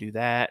I'd like to do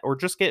that or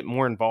just get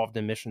more involved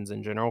in missions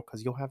in general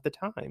because you'll have the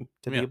time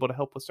to be Yeah. able to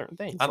help with certain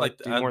things, I'd like like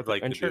to do more I'd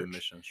like in to do a church.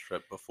 missions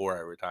trip before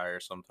I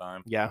retire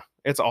sometime. Yeah,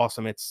 it's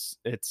awesome. It's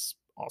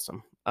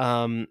awesome.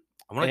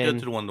 I wanna go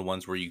to And the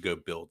ones where you go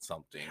build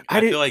something. I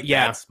I did feel like yeah.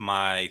 that's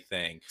my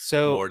thing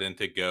So more than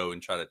to go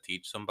and try to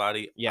teach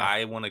somebody. yeah.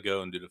 I wanna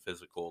go and do the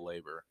physical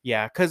labor.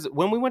 Yeah, because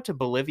when we went to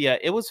Bolivia,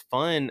 it was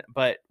fun,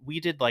 but we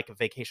did like a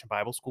vacation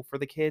Bible school for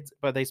the kids,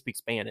 but they speak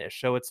Spanish.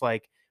 So it's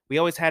like we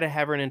always had to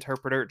have an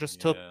interpreter. It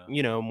just took, Yeah.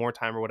 more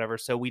time or whatever.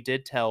 So we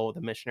did tell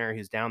the missionary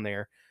who's down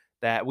there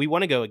that we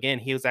want to go again.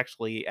 He was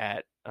actually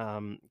at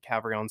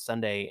Calvary on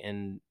Sunday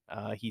and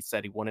he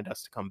said he wanted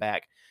us to come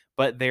back.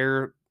 But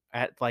they're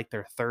at like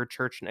their third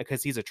church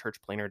because he's a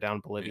church planner down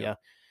in Yeah. Bolivia,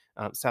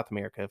 South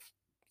America, if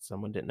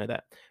someone didn't know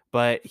that,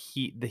 but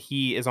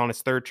he is on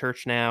his third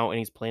church now and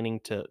he's planning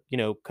to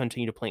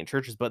continue to plant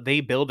churches, but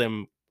they build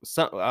them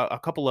some a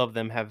couple of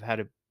them have had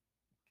a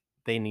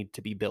they need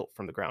to be built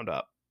from the ground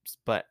up,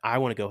 but I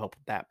want to go help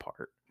with that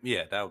part.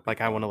 Yeah, that would be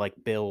Like I want to fun. like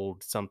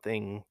build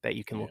something that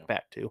you can Yeah. look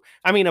back to.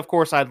 I mean, of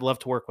course I'd love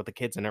to work with the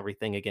kids and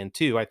everything again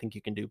too. I think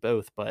you can do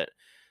both, but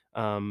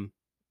um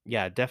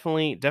yeah,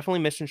 definitely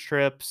mission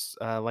trips,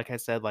 like I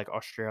said, like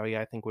Australia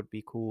I think would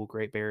be cool,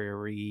 Great Barrier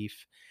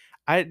Reef.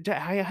 I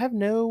have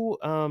no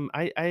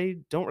I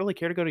don't really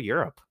care to go to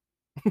Europe.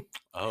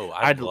 Oh,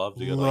 I'd I'd love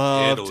to go to, like,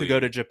 love to go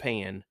to Italy.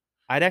 Japan.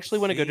 I'd actually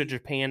wanna go to See?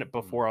 Japan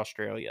Hmm, before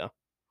Australia.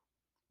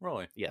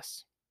 really?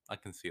 Yes. I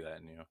can see that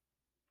in you.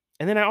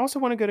 And then I also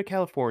wanna go to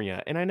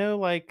California, and I know,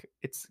 like,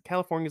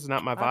 California's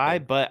not my I've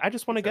been. vibe, but I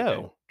just wanna It's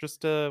okay. go,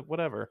 just,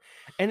 whatever.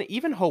 And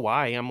even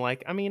Hawaii, I'm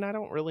like, I mean, I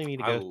don't really need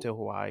to I go l to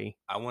Hawaii.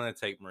 I wanna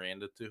take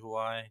Miranda to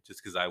Hawaii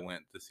just because I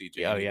went to see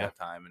Yeah, oh, Jamie yeah. that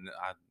time, and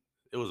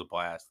it was a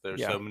blast.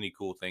 There's Yeah. so many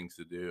cool things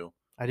to do.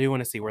 I do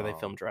wanna see where they Um,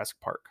 filmed Jurassic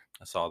Park.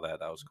 I saw that,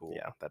 that was cool.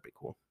 Yeah, that'd be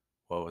cool.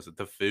 What was it?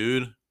 The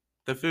food?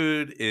 The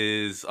food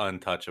is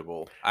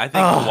untouchable. I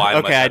think Oh, Hawaii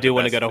okay, might I have the do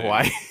wanna go best to food.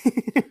 Hawaii.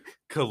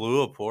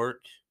 Kahlua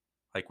pork,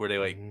 like, where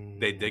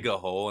they dig Mm, a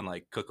hole and,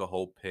 like, cook a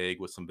whole pig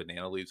with some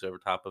banana leaves over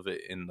top of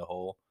it in the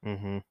hole.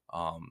 mhm,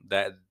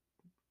 That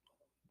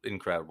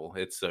incredible.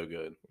 It's so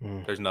good.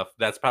 mm, There's enough.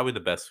 That's probably the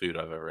best food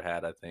I've ever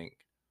had, I think.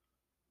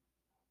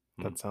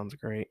 Mm. that sounds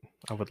great.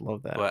 I would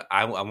love that. But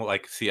I want,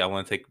 like, see, I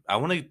want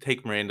to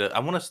take Miranda. I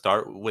want to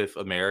start with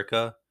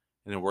America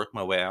and then work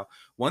my way out.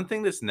 One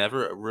thing that's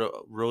never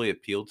really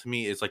appealed to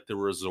me is like the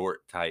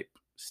resort type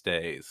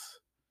stays.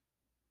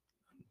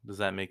 Does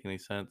that make any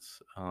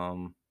sense?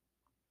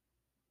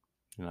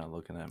 You're not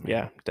looking at me.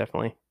 Yeah,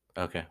 definitely.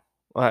 Okay.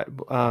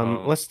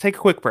 Let's take a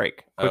quick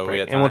break. Quick Oh, we break,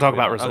 got and we'll time. talk We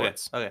about done. Okay.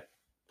 resorts. Okay.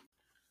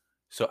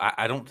 So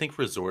I don't think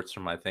resorts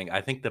are my thing.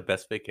 I think the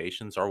best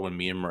vacations are when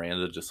me and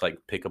Miranda just like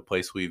pick a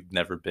place we've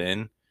never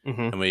been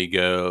Mhm. and we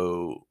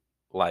go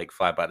like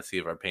fly by the seat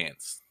of our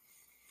pants.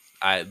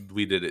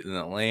 We did it in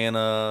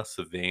Atlanta,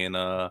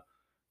 Savannah,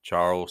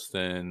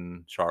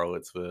 Charleston,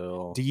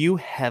 Charlottesville. Do you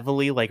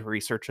heavily, like,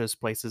 research those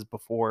places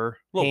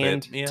A little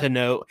bit, beforehand yeah. to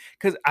know?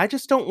 Because I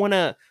just don't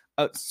wanna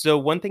so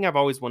one thing I've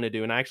always wanted to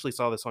do, and I actually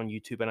saw this on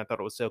YouTube, and I thought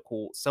it was so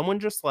cool. Someone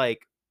just,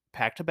 like,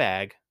 packed a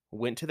bag,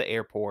 went to the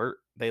airport,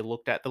 they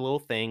looked at the little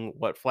thing,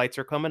 what flights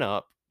are coming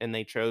up, and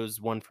they chose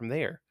one from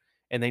there.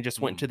 And they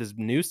just went Mm, to this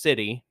new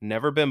city,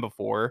 never been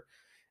before,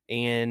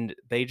 and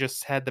they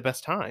just had the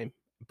best time.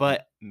 mm.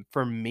 But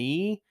for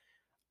me,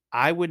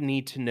 I would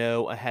need to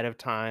know ahead of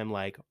time,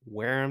 like,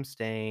 where I'm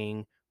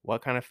staying,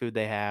 what kind of food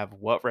they have,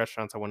 what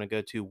restaurants I wanna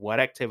go to, what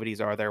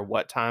activities are there,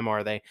 what time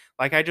are they.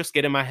 Like, I just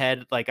get in my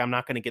head, like, I'm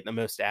not gonna get the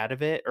most out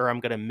of it, or I'm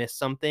gonna miss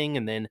something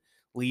and then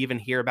leave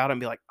and hear about it and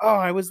be like, "Oh,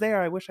 I was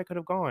there, I wish I could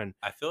have gone."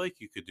 I feel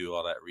like you could do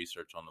all that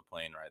research on the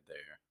plane right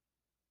there.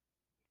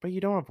 But you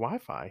don't have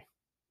Wi-Fi.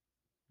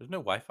 There's no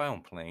Wi-Fi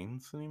on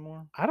planes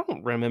anymore? I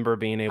don't remember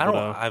being I able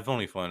don't to. I've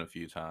only flown a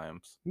few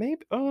times.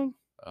 Maybe, Um,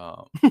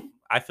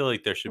 I feel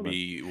like there should hold on.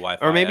 be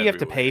Or Wi-Fi maybe you have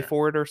to pay everywhere.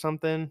 for it or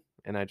something,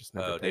 and I just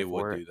never Oh, pay they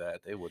would for it. do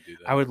that, they would do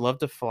I that. would love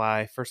to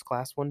fly first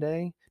class one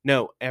day.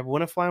 No, I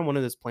wanna fly on one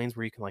of those planes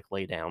where you can, like,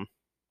 lay down.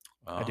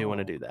 I do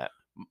wanna Oh. do that.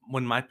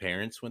 When my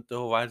parents went to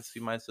Hawaii to see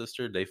my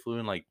sister, they flew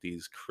in, like,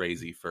 these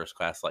crazy first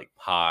class, like,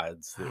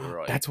 pods that were,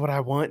 like That's what I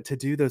want to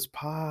do, those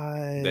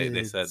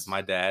they said pods.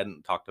 my dad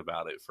talked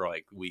about it for,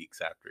 like,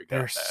 weeks after he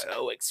They're got back.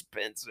 so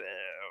expensive.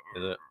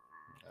 Is it?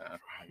 Yeah,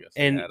 I guess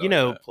they And, had like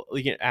that.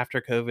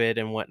 after COVID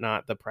and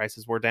whatnot, the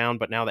prices were down,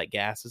 but now that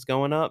gas is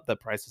going up, the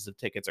prices of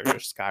tickets are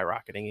just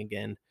skyrocketing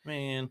again.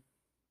 Man,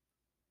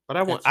 But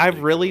it's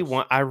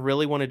ridiculous. I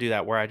really wanna do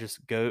that where I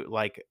just go,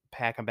 like,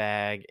 pack a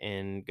bag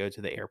and go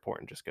to the airport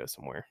and just go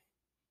somewhere.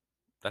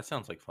 That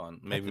sounds like fun.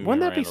 Maybe me and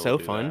Wouldn't that be Miranda will so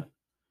do fun? that.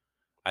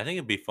 I think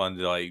it'd be fun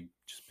to, like,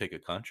 just pick a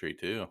country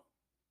too.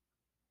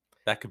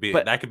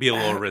 But, That could be a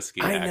little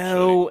risky, I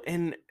actually. know,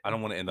 and I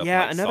don't wanna end up in, yeah,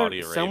 like, another Saudi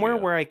somewhere Arabia.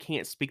 where I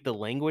can't speak the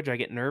language, I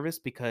get nervous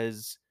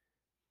because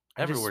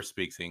I Everywhere just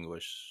speaks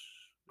English.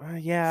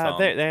 yeah,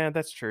 Some,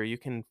 that's true. You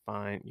can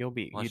find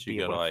unless you'd you be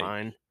go able to, to like,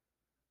 find.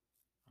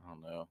 I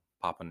don't know,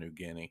 Papua New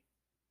Guinea.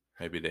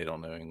 Maybe they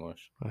don't know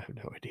English. I have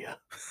no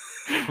idea.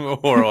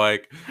 Or,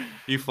 like,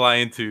 you fly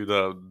into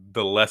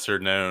the lesser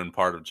known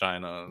part of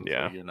China, and it's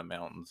like Yeah, you're in the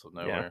mountains of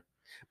yeah. nowhere.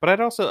 But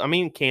I'd also I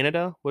mean,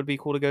 Canada would be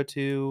cool to go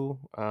to,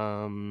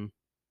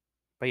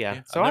 but yeah.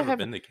 Yeah, I've So I never have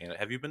been to Canada.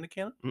 Have you been to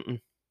Canada?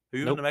 mm-mm, Have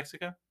you been to nope,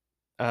 Mexico?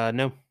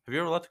 no, Have you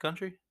ever left the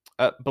country?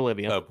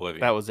 Bolivia. Oh,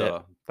 That Bolivia. was it.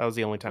 Duh. That was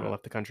the only time I Duh.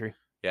 left the country.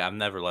 Yeah, I've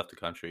never left the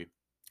country.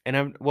 And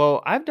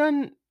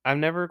I've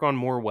never gone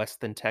more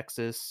west than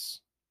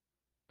Texas.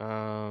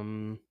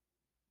 Um,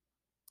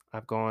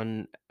 I've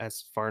gone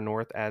as far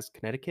north as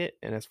Connecticut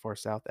and as far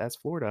south as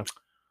Florida.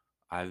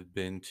 I've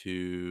been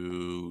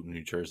to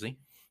New Jersey,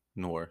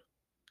 north.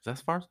 Is that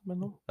as far as I've been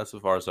north? That's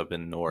as far as I've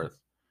been north.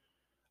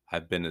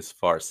 I've been as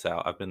far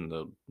south.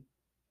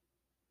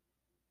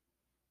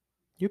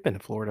 You've been to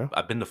Florida.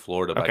 I've been to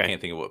Florida, but I Okay.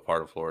 can't think of what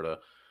part of Florida.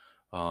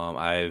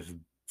 I've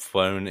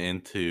flown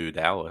into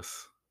Dallas.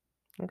 Does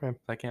Okay.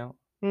 that count?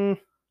 Mm,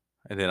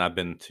 And then I've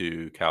been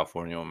to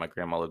California when my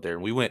grandma lived there,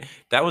 and we went.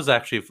 That was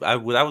actually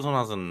that was when I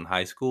was in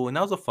high school, and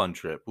that was a fun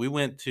trip.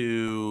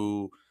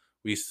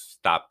 We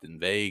stopped in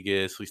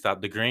Vegas. We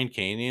stopped the Grand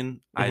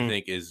Canyon. I mhm.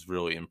 think is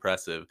really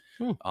impressive.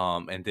 Hmm.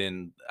 And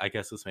then I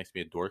guess this makes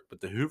me a dork,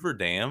 but the Hoover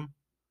Dam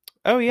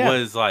Oh, yeah.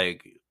 was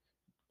like,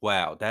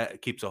 wow,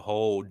 that keeps a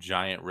whole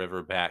giant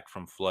river back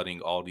from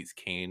flooding all these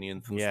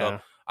canyons and stuff.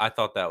 Yeah. I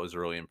thought that was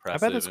really I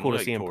bet impressive, that's and cool we to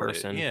see like in toured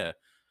it. person. Yeah.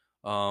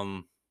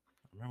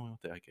 I remember we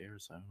went to like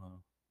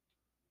Arizona.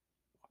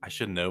 I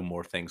should know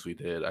more things we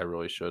did. I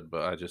really should,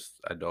 but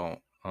I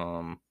don't.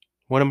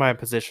 One of my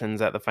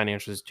positions at the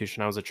financial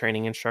institution, I was a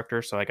training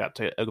instructor, so I got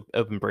to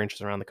open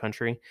branches around the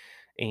country,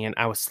 and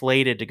I was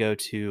slated to go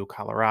to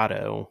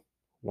Colorado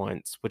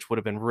once, which would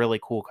have been really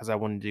cool because I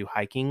wanted to do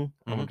hiking.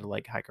 I wanted Mhm. to,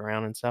 like, hike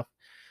around and stuff.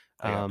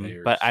 I got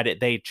But bears.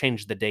 they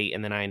changed the date,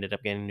 and then I ended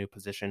up getting a new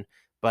position.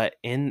 But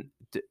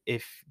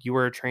if you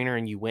were a trainer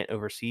and you went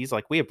overseas,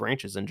 like, we have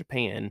branches in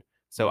Japan,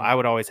 so Mhm. I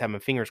would always have my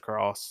fingers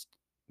crossed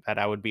that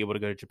I would be able to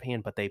go to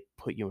Japan, but they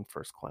put you in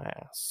first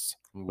class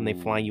when they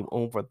fly Ooh, you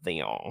over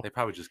there. they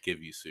probably just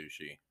give you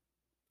sushi.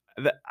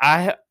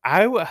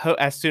 I would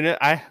as soon as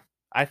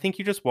I think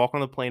you just walk on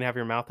the plane, have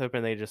your mouth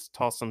open, they just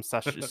toss some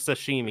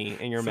sashimi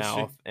in your Sushi.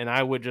 mouth, and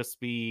I would just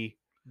be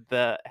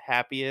the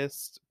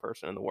happiest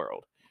person in the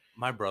world.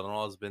 My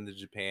brother-in-law has been to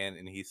Japan,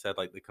 and he said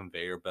like the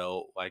conveyor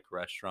belt like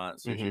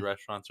sushi Mhm.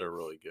 restaurants are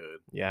really good,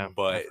 Yeah, I've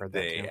but heard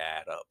that they too.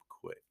 add up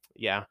quick.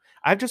 Yeah.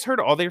 I've just heard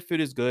all their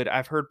food is good.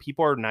 I've heard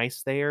people are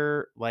nice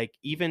there, like,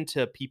 even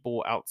to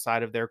people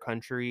outside of their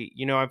country.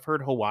 I've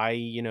heard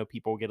Hawaii,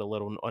 people get a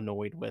little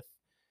annoyed with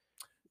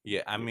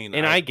Yeah, I mean,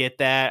 and I get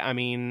that. I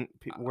mean,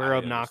 we're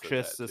I understood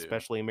obnoxious, that too.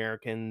 especially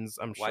Americans.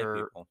 I'm White sure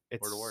people,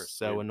 we're it's the worst.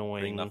 so We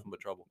bring annoying nothing but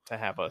trouble. to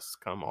have us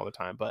come all the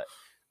time, but,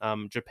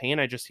 Japan,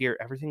 I just hear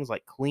everything's,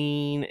 like,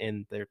 clean,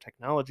 and their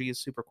technology is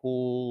super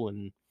cool,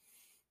 and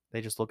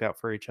they just look out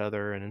for each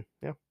other, and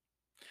yeah.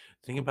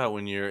 Think about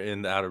when you're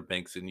in the Outer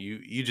Banks and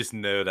you just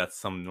know that's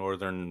some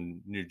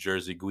northern New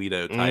Jersey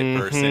Guido type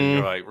person.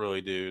 You're Mhm. like, "Really,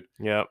 dude?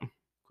 Yep.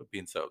 Quit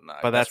being so nice."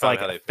 But That's that's probably like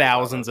how they feel about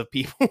thousands us. of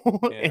people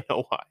Yeah. in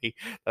Hawaii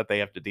that they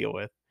have to deal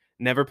with.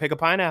 Never pick a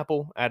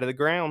pineapple out of the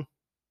ground.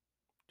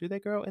 Do they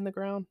grow in the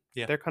ground?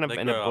 Yeah. They're kind of in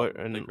a They in grow like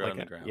in the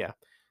a ground. yeah.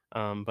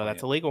 But that's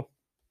Plant. illegal.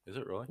 Is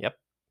it really? Yep.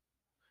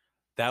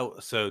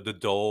 So the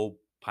Dole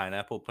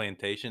pineapple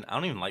plantation, I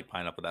don't even like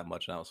pineapple that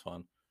much, and that was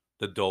fun.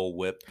 The Dole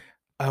Whip,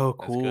 Oh,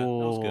 that's good. That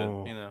was good.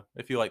 cool.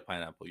 If you like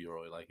pineapple, you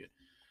really like it.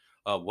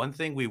 One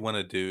thing we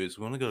wanna do is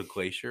we wanna go to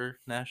Glacier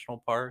National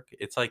Park.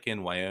 It's, like,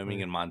 in Wyoming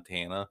Where? and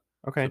Montana.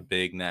 It's a Okay.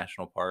 big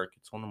national park.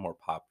 It's one of the more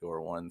popular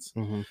ones.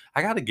 Mhm.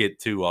 I gotta get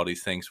to all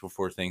these things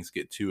before things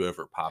get too I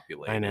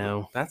overpopulated.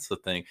 know. That's the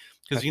thing, I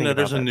because think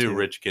there's about a that new too.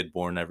 rich kid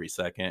born every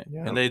second,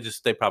 and Yep.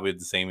 they probably have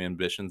the same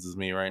ambitions as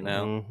me right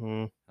now,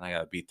 Mhm. and I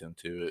gotta beat them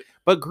to it.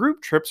 But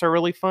group trips are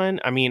really fun.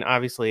 I mean,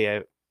 obviously,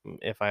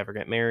 if I ever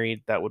get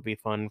married, that would be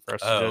fun for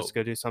us to just Oh,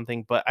 go do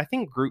something. But I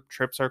think group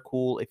trips are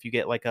cool if you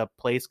get like a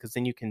place because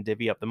then you can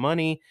divvy up the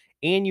money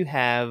and you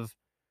have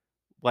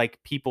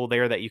like people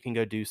there that you can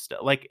go do stuff.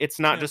 Like it's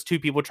not yeah, just two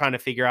people trying to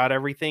figure out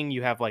everything.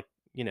 You have like,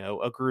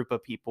 a group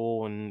of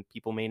people and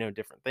people may know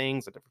different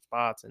things at different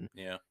spots and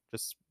yeah.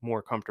 just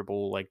more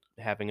comfortable like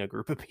having a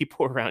group of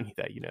people around you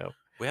that you know.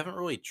 We haven't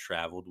really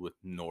traveled with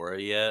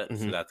Nora yet,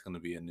 so Hmm. that's gonna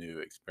be a new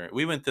experience.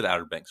 We went to the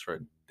Outer Banks for a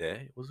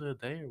day. Was it a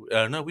day?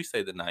 No, we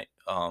stayed the night.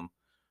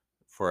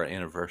 For our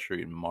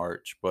anniversary in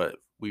March, but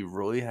we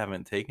really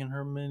haven't taken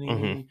her Hmm.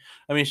 many.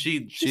 I mean,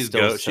 She's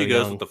still so she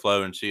goes with young. the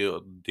flow and she'll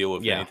deal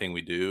with Yeah. anything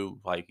we do,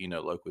 like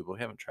locally. But we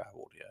haven't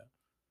traveled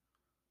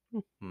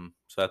yet. Hmm.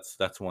 So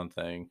that's one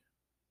thing.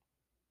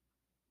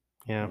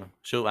 Yeah.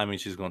 I mean,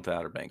 she's going to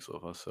Outer Banks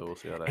with us, so we'll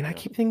see how And that I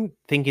goes. keep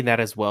thinking that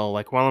as well.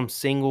 Like while I'm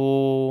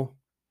single,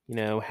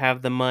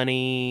 have the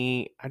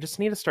money, I just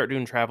need to start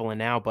doing traveling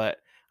now, but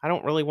I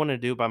don't really want to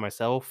do it by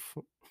myself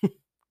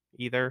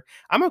either.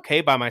 I'm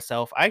okay by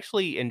myself. I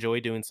actually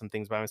enjoy doing some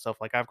things by myself.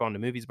 Like I've gone to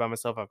movies by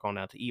myself, I've gone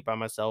out to eat by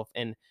myself,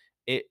 and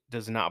it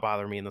does not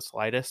bother me in the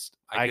slightest.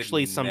 I I could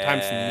actually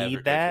sometimes never need go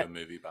to a that.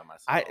 movie by I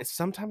myself.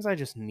 sometimes I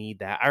just need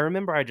that. I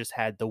remember I just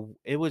had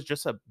it was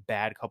just a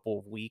bad couple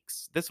of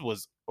weeks. This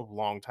was a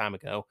long time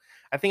ago.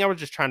 I think I was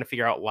just trying to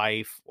figure out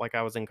life. Like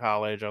I was in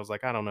college. I was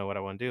like, I don't know what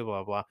I want to do,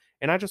 blah blah.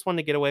 And I just wanted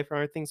to get away from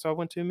everything. So I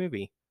went to a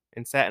movie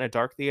and sat in a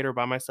dark theater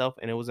by myself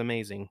and it was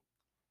amazing.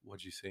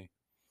 What'd you see?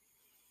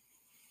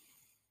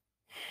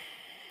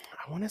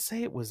 I want to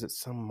say it was at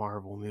some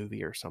Marvel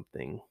movie or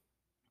something.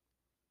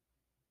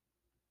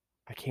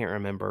 I can't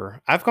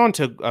remember. I've gone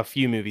to a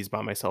few movies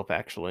by myself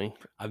actually.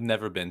 I've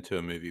never been to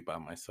a movie by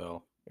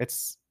myself.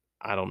 It's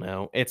I don't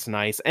know. It's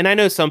nice. And I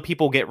know some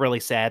people get really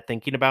sad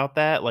thinking about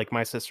that. Like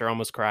my sister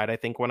almost cried, I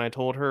think, when I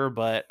told her,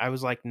 but I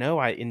was like, no,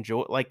 I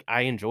enjoyed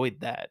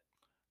that.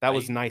 That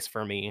was I nice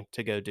for me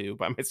to go do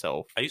by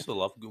myself. I used to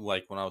love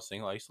like when I was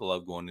single. I used to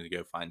love going to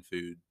go find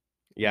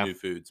Yeah. new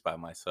foods by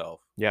myself.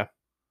 Yeah.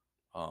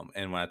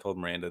 And when I told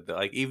Miranda that,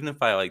 like, even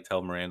if I like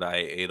tell Miranda I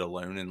ate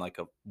alone in like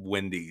a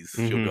Wendy's,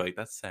 she'll be Mhm. like,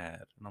 "That's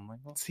sad," and I'm like,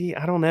 "Well, See,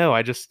 I don't know.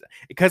 I just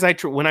because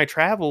when I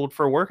traveled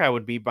for work, I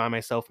would be by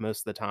myself most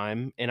of the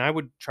time, and I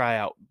would try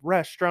out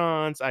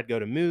restaurants. I'd go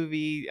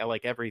to I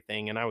like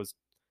everything, and I was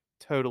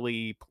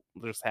totally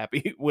just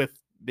happy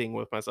with being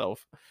with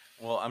myself.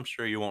 I'm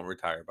sure you won't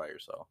retire by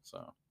yourself.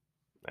 So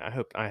I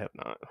hope not.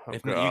 Oh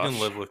if you can gosh.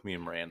 live with me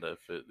and Miranda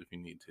if you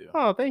need to,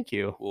 Oh, thank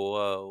you. we'll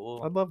uh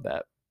I'd we'll love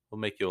that. we'll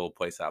make you a little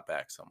place out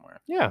back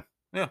somewhere. Yeah.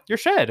 Yeah, Your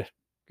shed,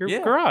 your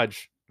yeah.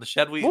 garage. The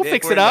shed We'll if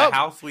fix we're it in the up.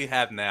 house we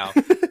have now,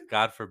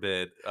 God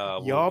forbid,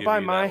 we'll Y'all give buy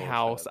you that my little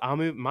house. shed. I'll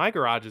move. My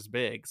garage is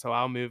big, so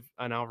I'll move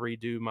and I'll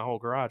redo my whole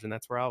garage, and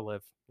that's where I'll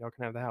live. Y'all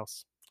can have the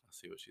house. I'll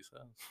see what she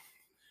says.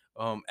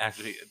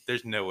 Actually,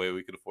 there's no way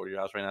we could afford your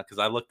house right now because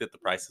I looked at the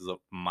prices of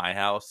my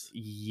house,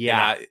 and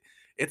Yeah.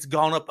 it's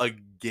gone up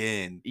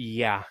again.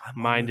 Yeah. I'm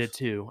Mine did almost.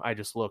 too. I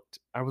just looked.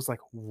 I was like,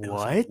 It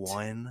was like what?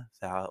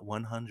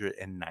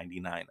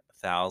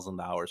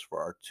 $199,000 for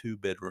our 2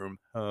 bedroom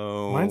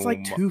Mine's like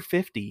home.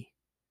 250.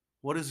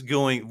 What is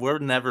going? We're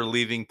never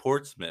leaving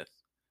Portsmouth.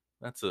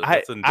 I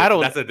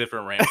don't That's a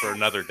different rant for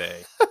another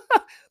day.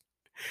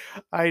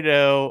 I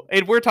know.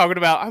 And we're talking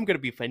about I'm gonna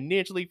be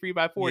financially free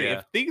by 40. If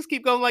Yeah. things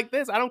keep going like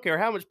this, I don't care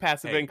how much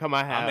passive Hey, income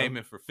I I'm have.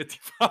 aiming for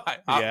 55.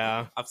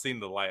 Yeah. I've seen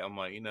the light. I'm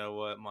like, you know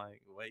what,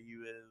 Mike? The way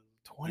you is,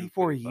 do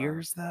 24 55.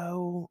 years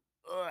though.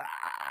 Ugh.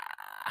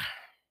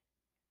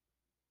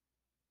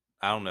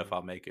 I don't know if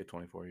I'll make it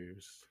 24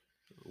 years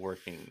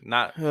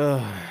not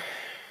Ugh.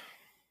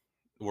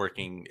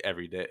 working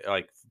every day,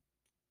 like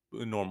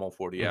a normal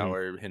 40 Mhm,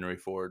 hour Henry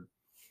Ford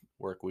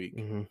work week.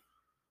 mhm.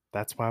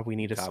 That's why we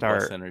need to God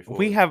bless start. Henry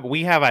We Ford. have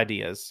we have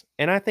ideas,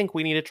 and I think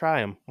we need to try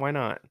them. Why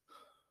not?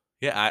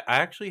 Yeah, I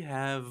actually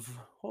have.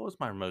 What was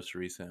my most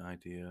recent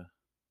idea?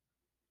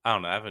 I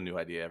don't know. I have a new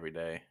idea every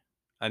day.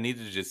 I need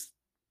to just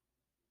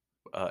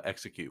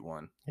execute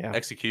one. Yeah,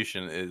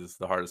 Execution is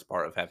the hardest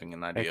part of having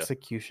an idea.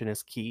 execution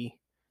is key,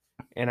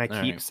 and I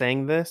All keep right.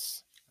 saying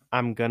this.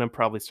 I'm gonna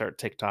probably start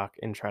TikTok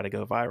and try to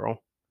go viral.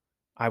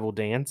 I will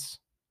dance.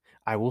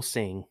 I will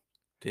sing.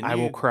 Didn't I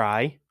will you?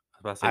 cry. I was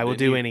about to say, I will didn't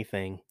do you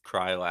anything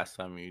cry last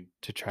time you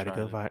to try to tried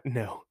go it?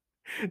 no.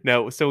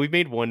 No, so we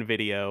made one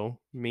video,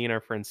 me and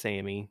our friend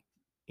Sammy,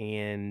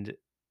 and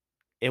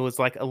it was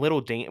like a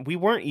little dance. We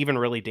weren't even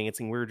really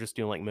dancing, we were just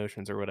doing, like,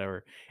 motions or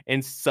whatever,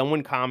 and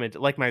someone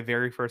commented like, my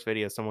very first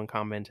video, someone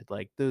commented,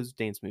 like, "Those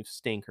dance moves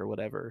stink," or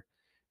whatever,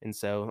 and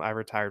so I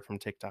retired from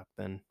TikTok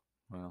then.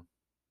 Well,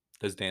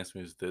 those dance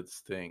moves did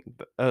stink.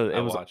 Oh, it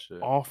I was watched it.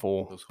 It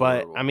awful, was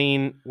but, I horrible.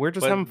 mean, we're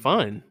just But having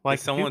fun, if like,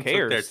 who someone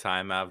took their cares?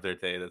 time out of their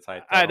day to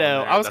type that I on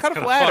know, I there, was that's kinda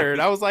kinda flattered,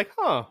 I funny. was like,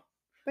 "Huh,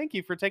 thank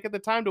you for taking the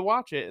time to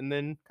watch it and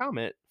then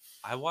comment."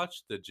 I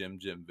watch the Jim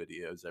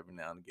videos every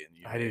now and again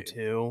you I do made.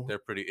 too. They're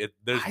pretty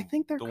there's I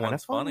think they're the kinda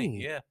one's funny, funny.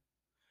 yeah.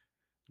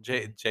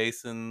 Mm.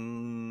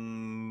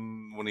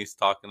 Jason, when he's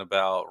talking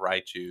about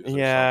Raichus or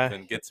Yeah,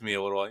 something, gets me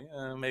a little like,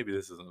 maybe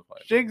this isn't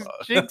funny, Jigs,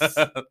 but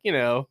you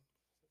know,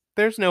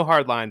 there's no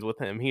hard lines with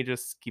him, he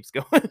just keeps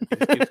going. he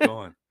just keeps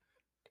going.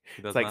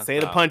 He It's does like, not say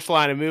the stop.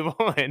 punchline and move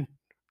on.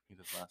 He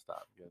does not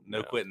stop. No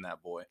No, quitting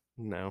that boy.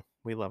 no,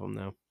 we love him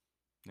though.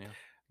 Yeah.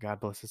 God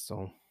bless his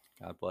soul.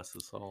 God bless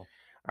his soul.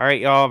 All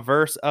right, y'all,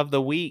 verse of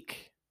the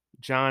week,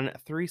 John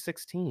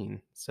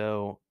 3:16.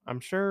 So, I'm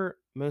sure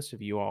most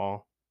of you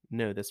all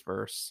know this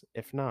verse.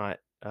 If not,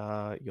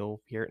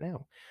 you'll hear it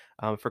now.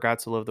 For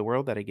God so loved the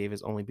world that he gave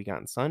his only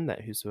begotten son,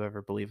 that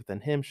whosoever believeth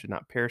in him should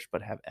not perish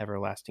but have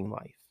everlasting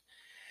life.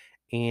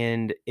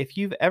 And if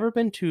you've ever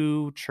been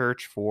to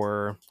church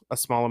for a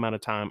small amount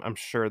of time, I'm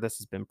sure this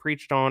has been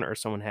preached on or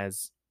someone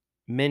has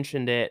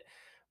mentioned it,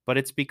 but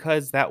it's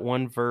because that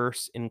one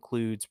verse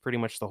includes pretty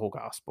much the whole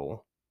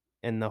gospel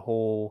and the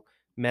whole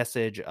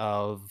message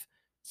of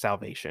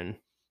salvation.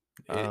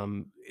 It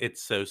Um,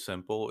 it's so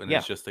simple and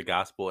it's yeah. just the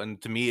gospel. And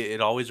to me,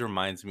 it always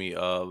reminds me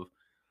of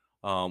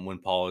when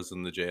Paul is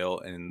in the jail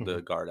and Mhm.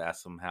 the guard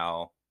asks him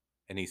how,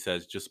 and he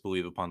says, "Just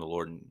believe upon the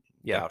Lord, and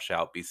Yeah. thou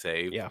shalt be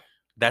saved." Yeah.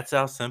 That's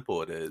how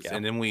simple it is. Yeah.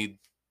 And then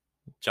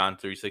John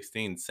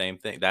 3:16, same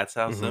thing. That's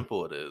how Mhm.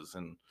 simple it is.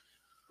 And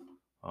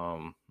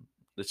um,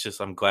 it's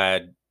just I'm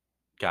glad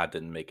God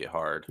didn't make it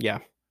hard. Yeah.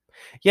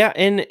 Yeah,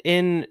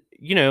 and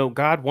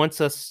God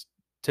wants us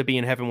to be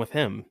in heaven with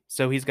him.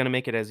 So he's going to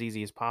make it as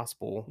easy as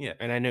possible. Yeah,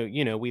 And I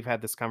know, we've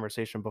had this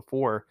conversation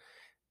before,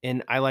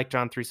 and I like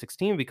John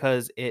 3:16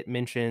 because it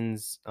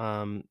mentions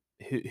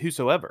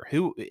whosoever,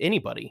 who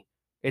anybody.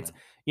 It's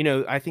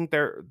yeah. I think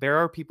there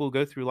are people who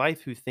go through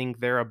life who think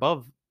they're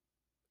above,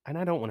 and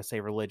I don't want to say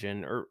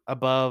religion, or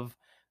above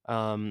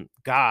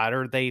God,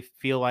 or they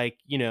feel like,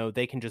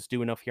 they can just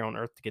do enough here on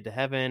earth to get to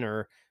heaven,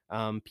 or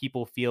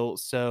people feel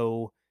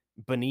so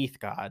beneath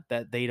God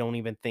that they don't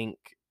even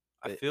think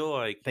I that feel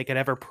like they could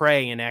ever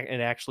pray and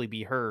actually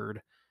be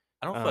heard.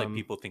 I don't feel like Um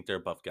people think they're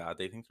above God.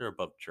 They think they're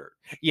above church.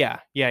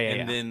 yeah, yeah, yeah, And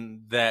yeah.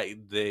 then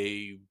that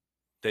they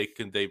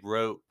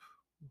wrote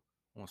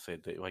I won't say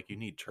they like you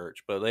need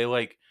church, but they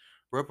like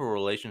rope a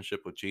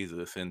relationship with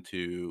Jesus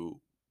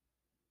into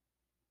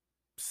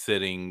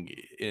sitting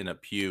in a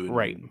pew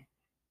Right. and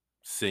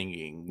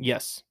singing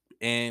Yes.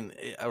 and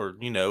or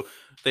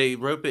they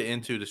rope it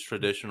into this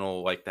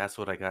traditional like that's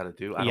what I got to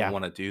do. I don't Yeah.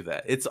 want to do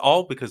that. It's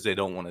all because they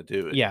don't want to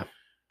do it. Yeah.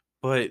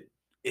 But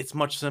it's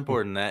much Mm,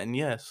 simpler than that. And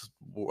yes,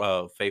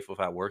 faith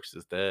without works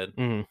is dead.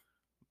 mhm.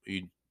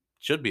 You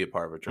should be a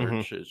part of a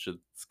Mhm. church.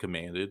 It's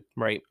commanded.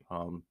 Right.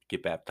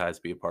 Get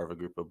baptized, be a part of a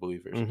group of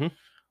believers. Mhm.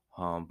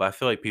 But I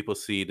feel like people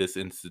see this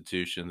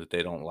institution that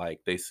they don't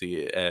like. They see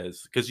it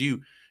as because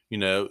you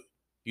know,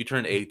 you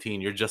turn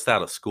 18, you're just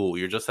out of school.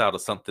 You're just out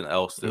of something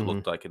else that Mhm.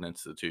 looked like an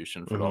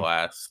institution for the Mhm.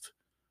 last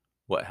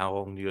what? How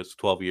long? You guys?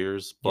 12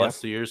 years Yeah.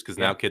 plus years? Because Yeah.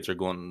 now kids are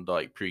going to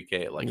like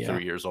pre-K at like Yeah.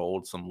 3 years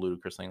old. Some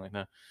ludicrous thing like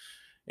that.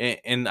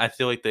 And I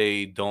feel like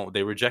they don't.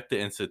 They reject the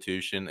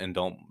institution and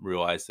don't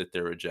realize that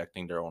they're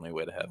rejecting their only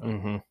way to heaven.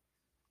 Mhm.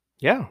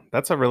 Yeah,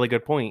 that's a really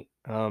good point.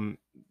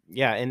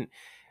 Yeah, and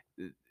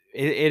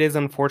it is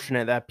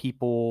unfortunate that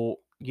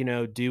people,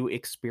 do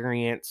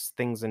experience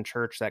things in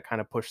church that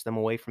kind of push them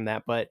away from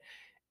that. But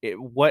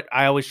what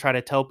I always try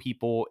to tell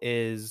people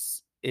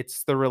is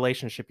it's the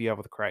relationship you have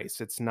with Christ.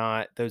 It's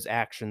not those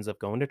actions of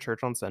going to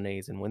church on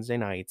Sundays and Wednesday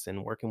nights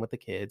and working with the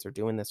kids or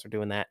doing this or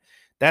doing that.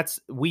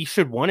 We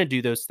should want to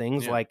do those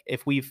things. Yeah, Like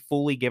if we've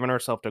fully given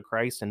ourselves to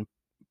Christ and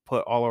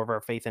put all of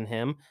our faith in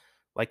Him,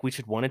 like we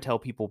should want to tell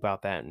people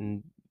about that.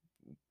 And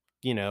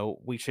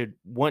we should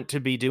want to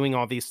be doing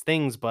all these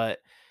things, but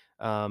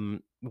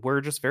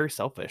we're just very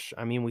selfish.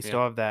 I mean, we yeah.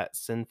 still have that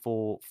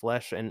sinful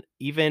flesh. And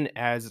even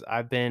as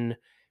I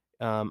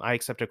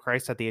accepted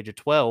Christ at the age of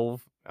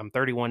 12. I'm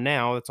 31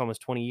 now. That's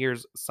almost 20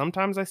 years.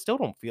 Sometimes I still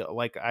don't feel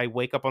like I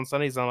wake up on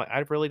Sundays and I'm like, I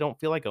really don't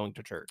feel like going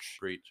to church.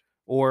 Preach.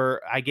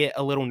 Or I get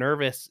a little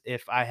nervous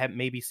if I have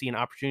maybe see an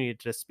opportunity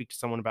to speak to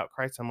someone about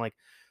Christ. I'm like,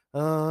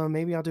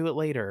 maybe I'll do it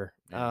later.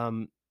 Yeah,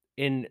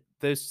 And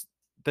those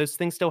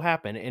things still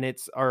happen, and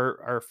it's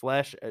our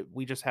flesh.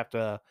 We just have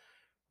to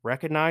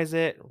recognize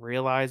it,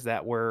 realize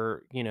that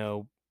we're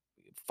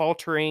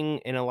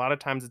faltering, and a lot of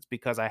times it's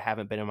because I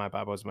haven't been in my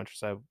Bible as much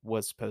as I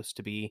was supposed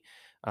to be,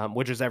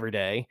 which is every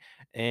day,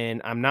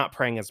 and I'm not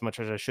praying as much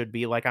as I should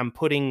be. Like I'm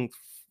putting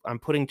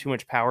too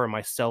much power in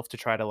myself to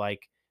try to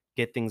like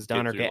get things done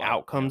Get or through get life. Yeah.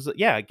 outcomes.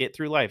 Yeah, get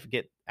through life,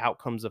 get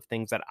outcomes of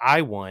things that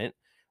I want,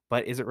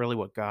 but is it really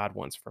what God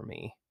wants for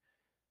me?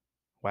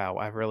 Wow,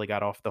 I really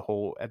got off the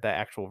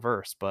actual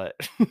verse, but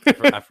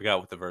I forgot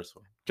what the verse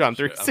was. John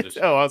 3 I'm 6. just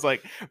Oh, joking. I was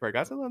like, where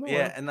God's alone in the Yeah,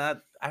 world.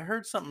 and I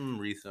heard something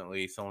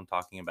recently, someone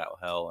talking about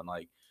hell and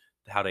like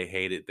how they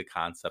hated the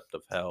concept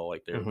of hell,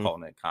 like they were Mhm.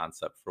 calling it a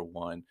concept for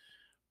one.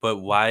 But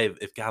why,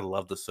 if God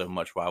loved us so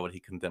much, why would He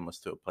condemn us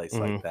to a place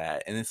like Mhm.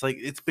 that? And it's like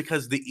it's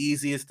because the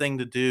easiest thing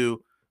to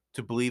do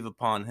to believe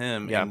upon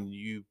Him, Yeah. and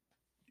you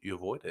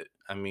avoid it.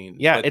 I mean,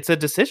 Yeah, but it's a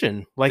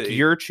decision. Like, to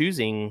you're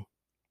choosing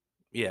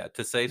yeah,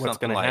 to say what's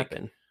something gonna like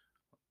happen.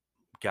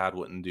 God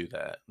wouldn't do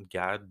that.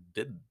 God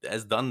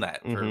has done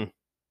that for Mhm.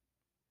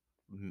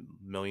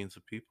 millions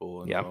of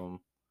people, and Yeah.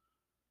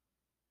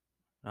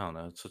 I don't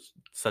know. It's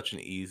such an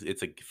easy.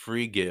 It's a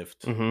free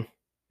gift, Mhm.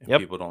 and Yep.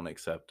 people don't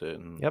accept it.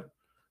 And Yep.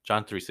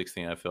 John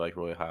 3:16, I feel like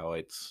really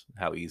highlights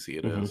how easy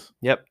it Mhm. is.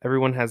 Yep.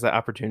 Everyone has that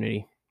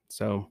opportunity.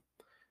 So,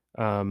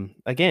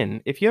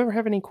 again, if you ever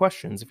have any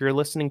questions, if you're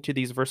listening to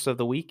these verses of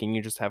the week and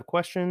you just have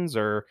questions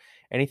or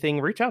anything,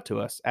 reach out to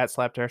us at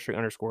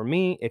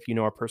slapdasher_me. If you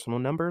know our personal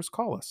numbers,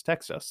 call us,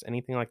 text us,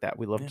 anything like that.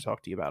 We'd love Yeah, to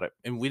talk to you about it.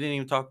 and we didn't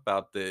even talk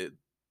about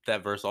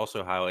that verse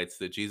also highlights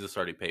that Jesus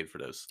already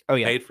Oh,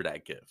 yeah. paid for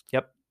that gift.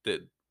 Yep.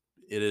 That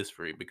it is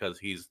free because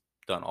He's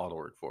done all the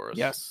work for us.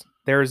 Yes.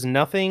 There is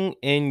nothing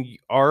in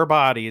our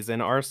bodies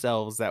and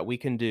ourselves that we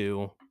can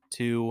do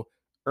to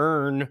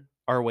earn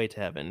our way to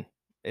heaven.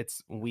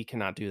 We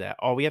cannot do that.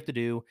 All we have to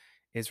do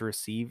is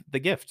receive the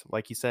gift.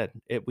 Like you said,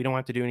 we don't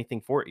have to do anything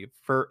for it.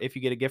 For if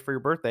you get a gift for your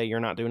birthday, you're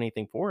not doing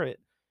anything for it.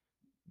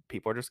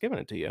 People are just giving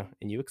it to you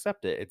and you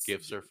accept it. It's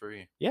Gifts are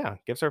free. Yeah,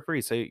 gifts are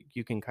free, so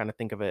you can kind of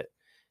think of it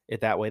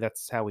that way.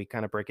 That's how we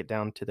kind of break it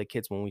down to the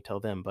kids when we tell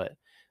them. But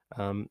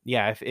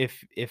yeah,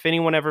 if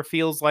anyone ever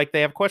feels like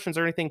they have questions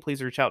or anything,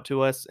 please reach out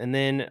to us. And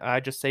then I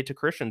just say to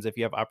Christians, if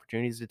you have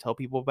opportunities to tell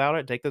people about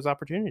it, take those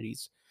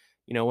opportunities.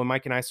 When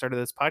Mike and I started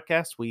this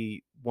podcast,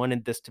 we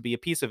wanted this to be a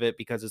piece of it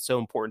because it's so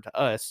important to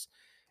us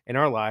in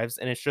our lives,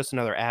 and it's just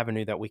another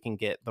avenue that we can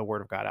get the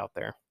word of God out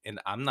there. And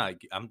I'm not.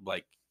 I'm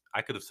like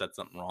I could have said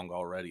something wrong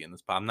already in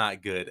this, but I'm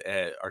not good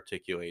at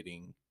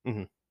articulating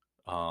Hmm.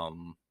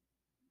 um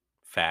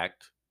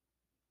fact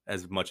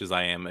as much as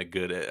I am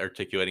good at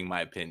articulating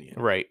my opinion.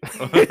 Right.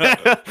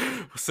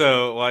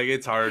 So like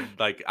it's hard.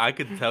 Like I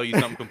could tell you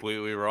something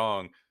completely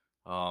wrong.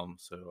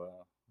 So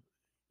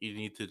you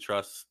need to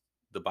trust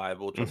the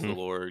Bible, trust the Hmm.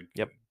 Lord.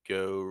 Yep.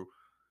 Go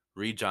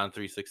read John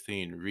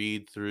 3:16.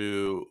 Read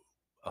through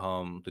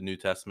the New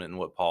Testament and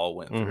what Paul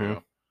went Hmm.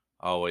 through.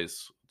 I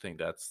always think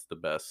that's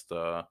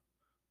the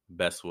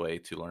best way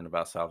to learn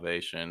about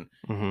salvation.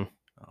 Hmm.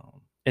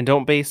 Um, And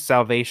don't base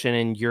salvation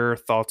and your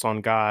thoughts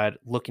on God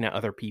looking at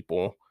other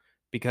people,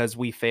 because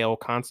we fail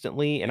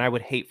constantly. And I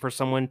would hate for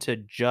someone to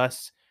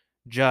just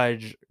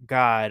judge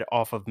God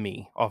off of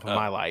me, off of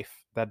my oh,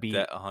 life. That'd be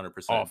that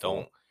 100%.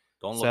 awful.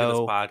 Don't look at this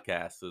So,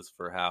 podcast as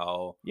for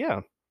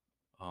yeah,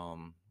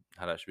 um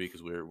how that should be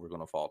because we're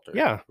gonna falter.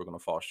 yeah, We're gonna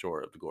fall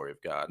short of the glory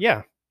of God.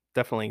 yeah,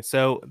 definitely.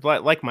 So,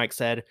 like Mike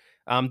said,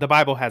 the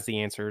Bible has the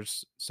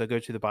answers. So go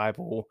to the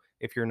Bible.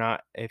 If you,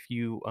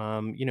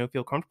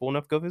 feel comfortable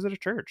enough, go visit a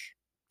church.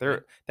 Yeah,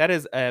 That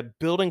is a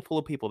building full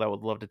of people that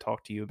would love to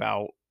talk to you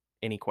about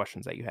any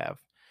questions that you have.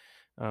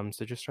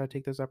 So just try to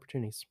take those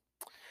opportunities.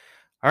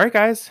 All right,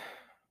 guys,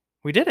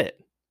 we did it.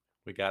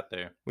 we got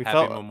there. We Happy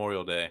felt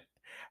Memorial Day.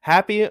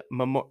 happy.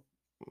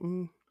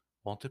 Mm,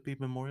 Won't it be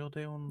Memorial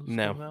Day when this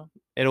no, comes out?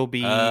 it'll be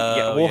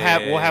yeah. Oh We'll yeah,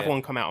 have yeah, we'll yeah, have yeah.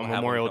 one come out on We'll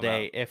have one Memorial come out.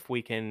 Day if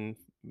we can.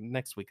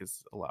 Next week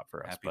is a lot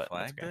for us, Happy but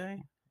that's Flag okay.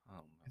 Day? I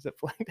don't Is it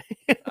Flag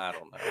Day? know. I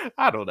don't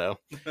I don't know.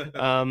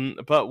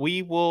 know. But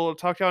we will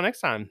talk to y'all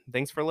next time.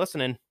 Thanks for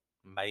listening.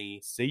 Bye.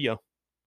 See ya.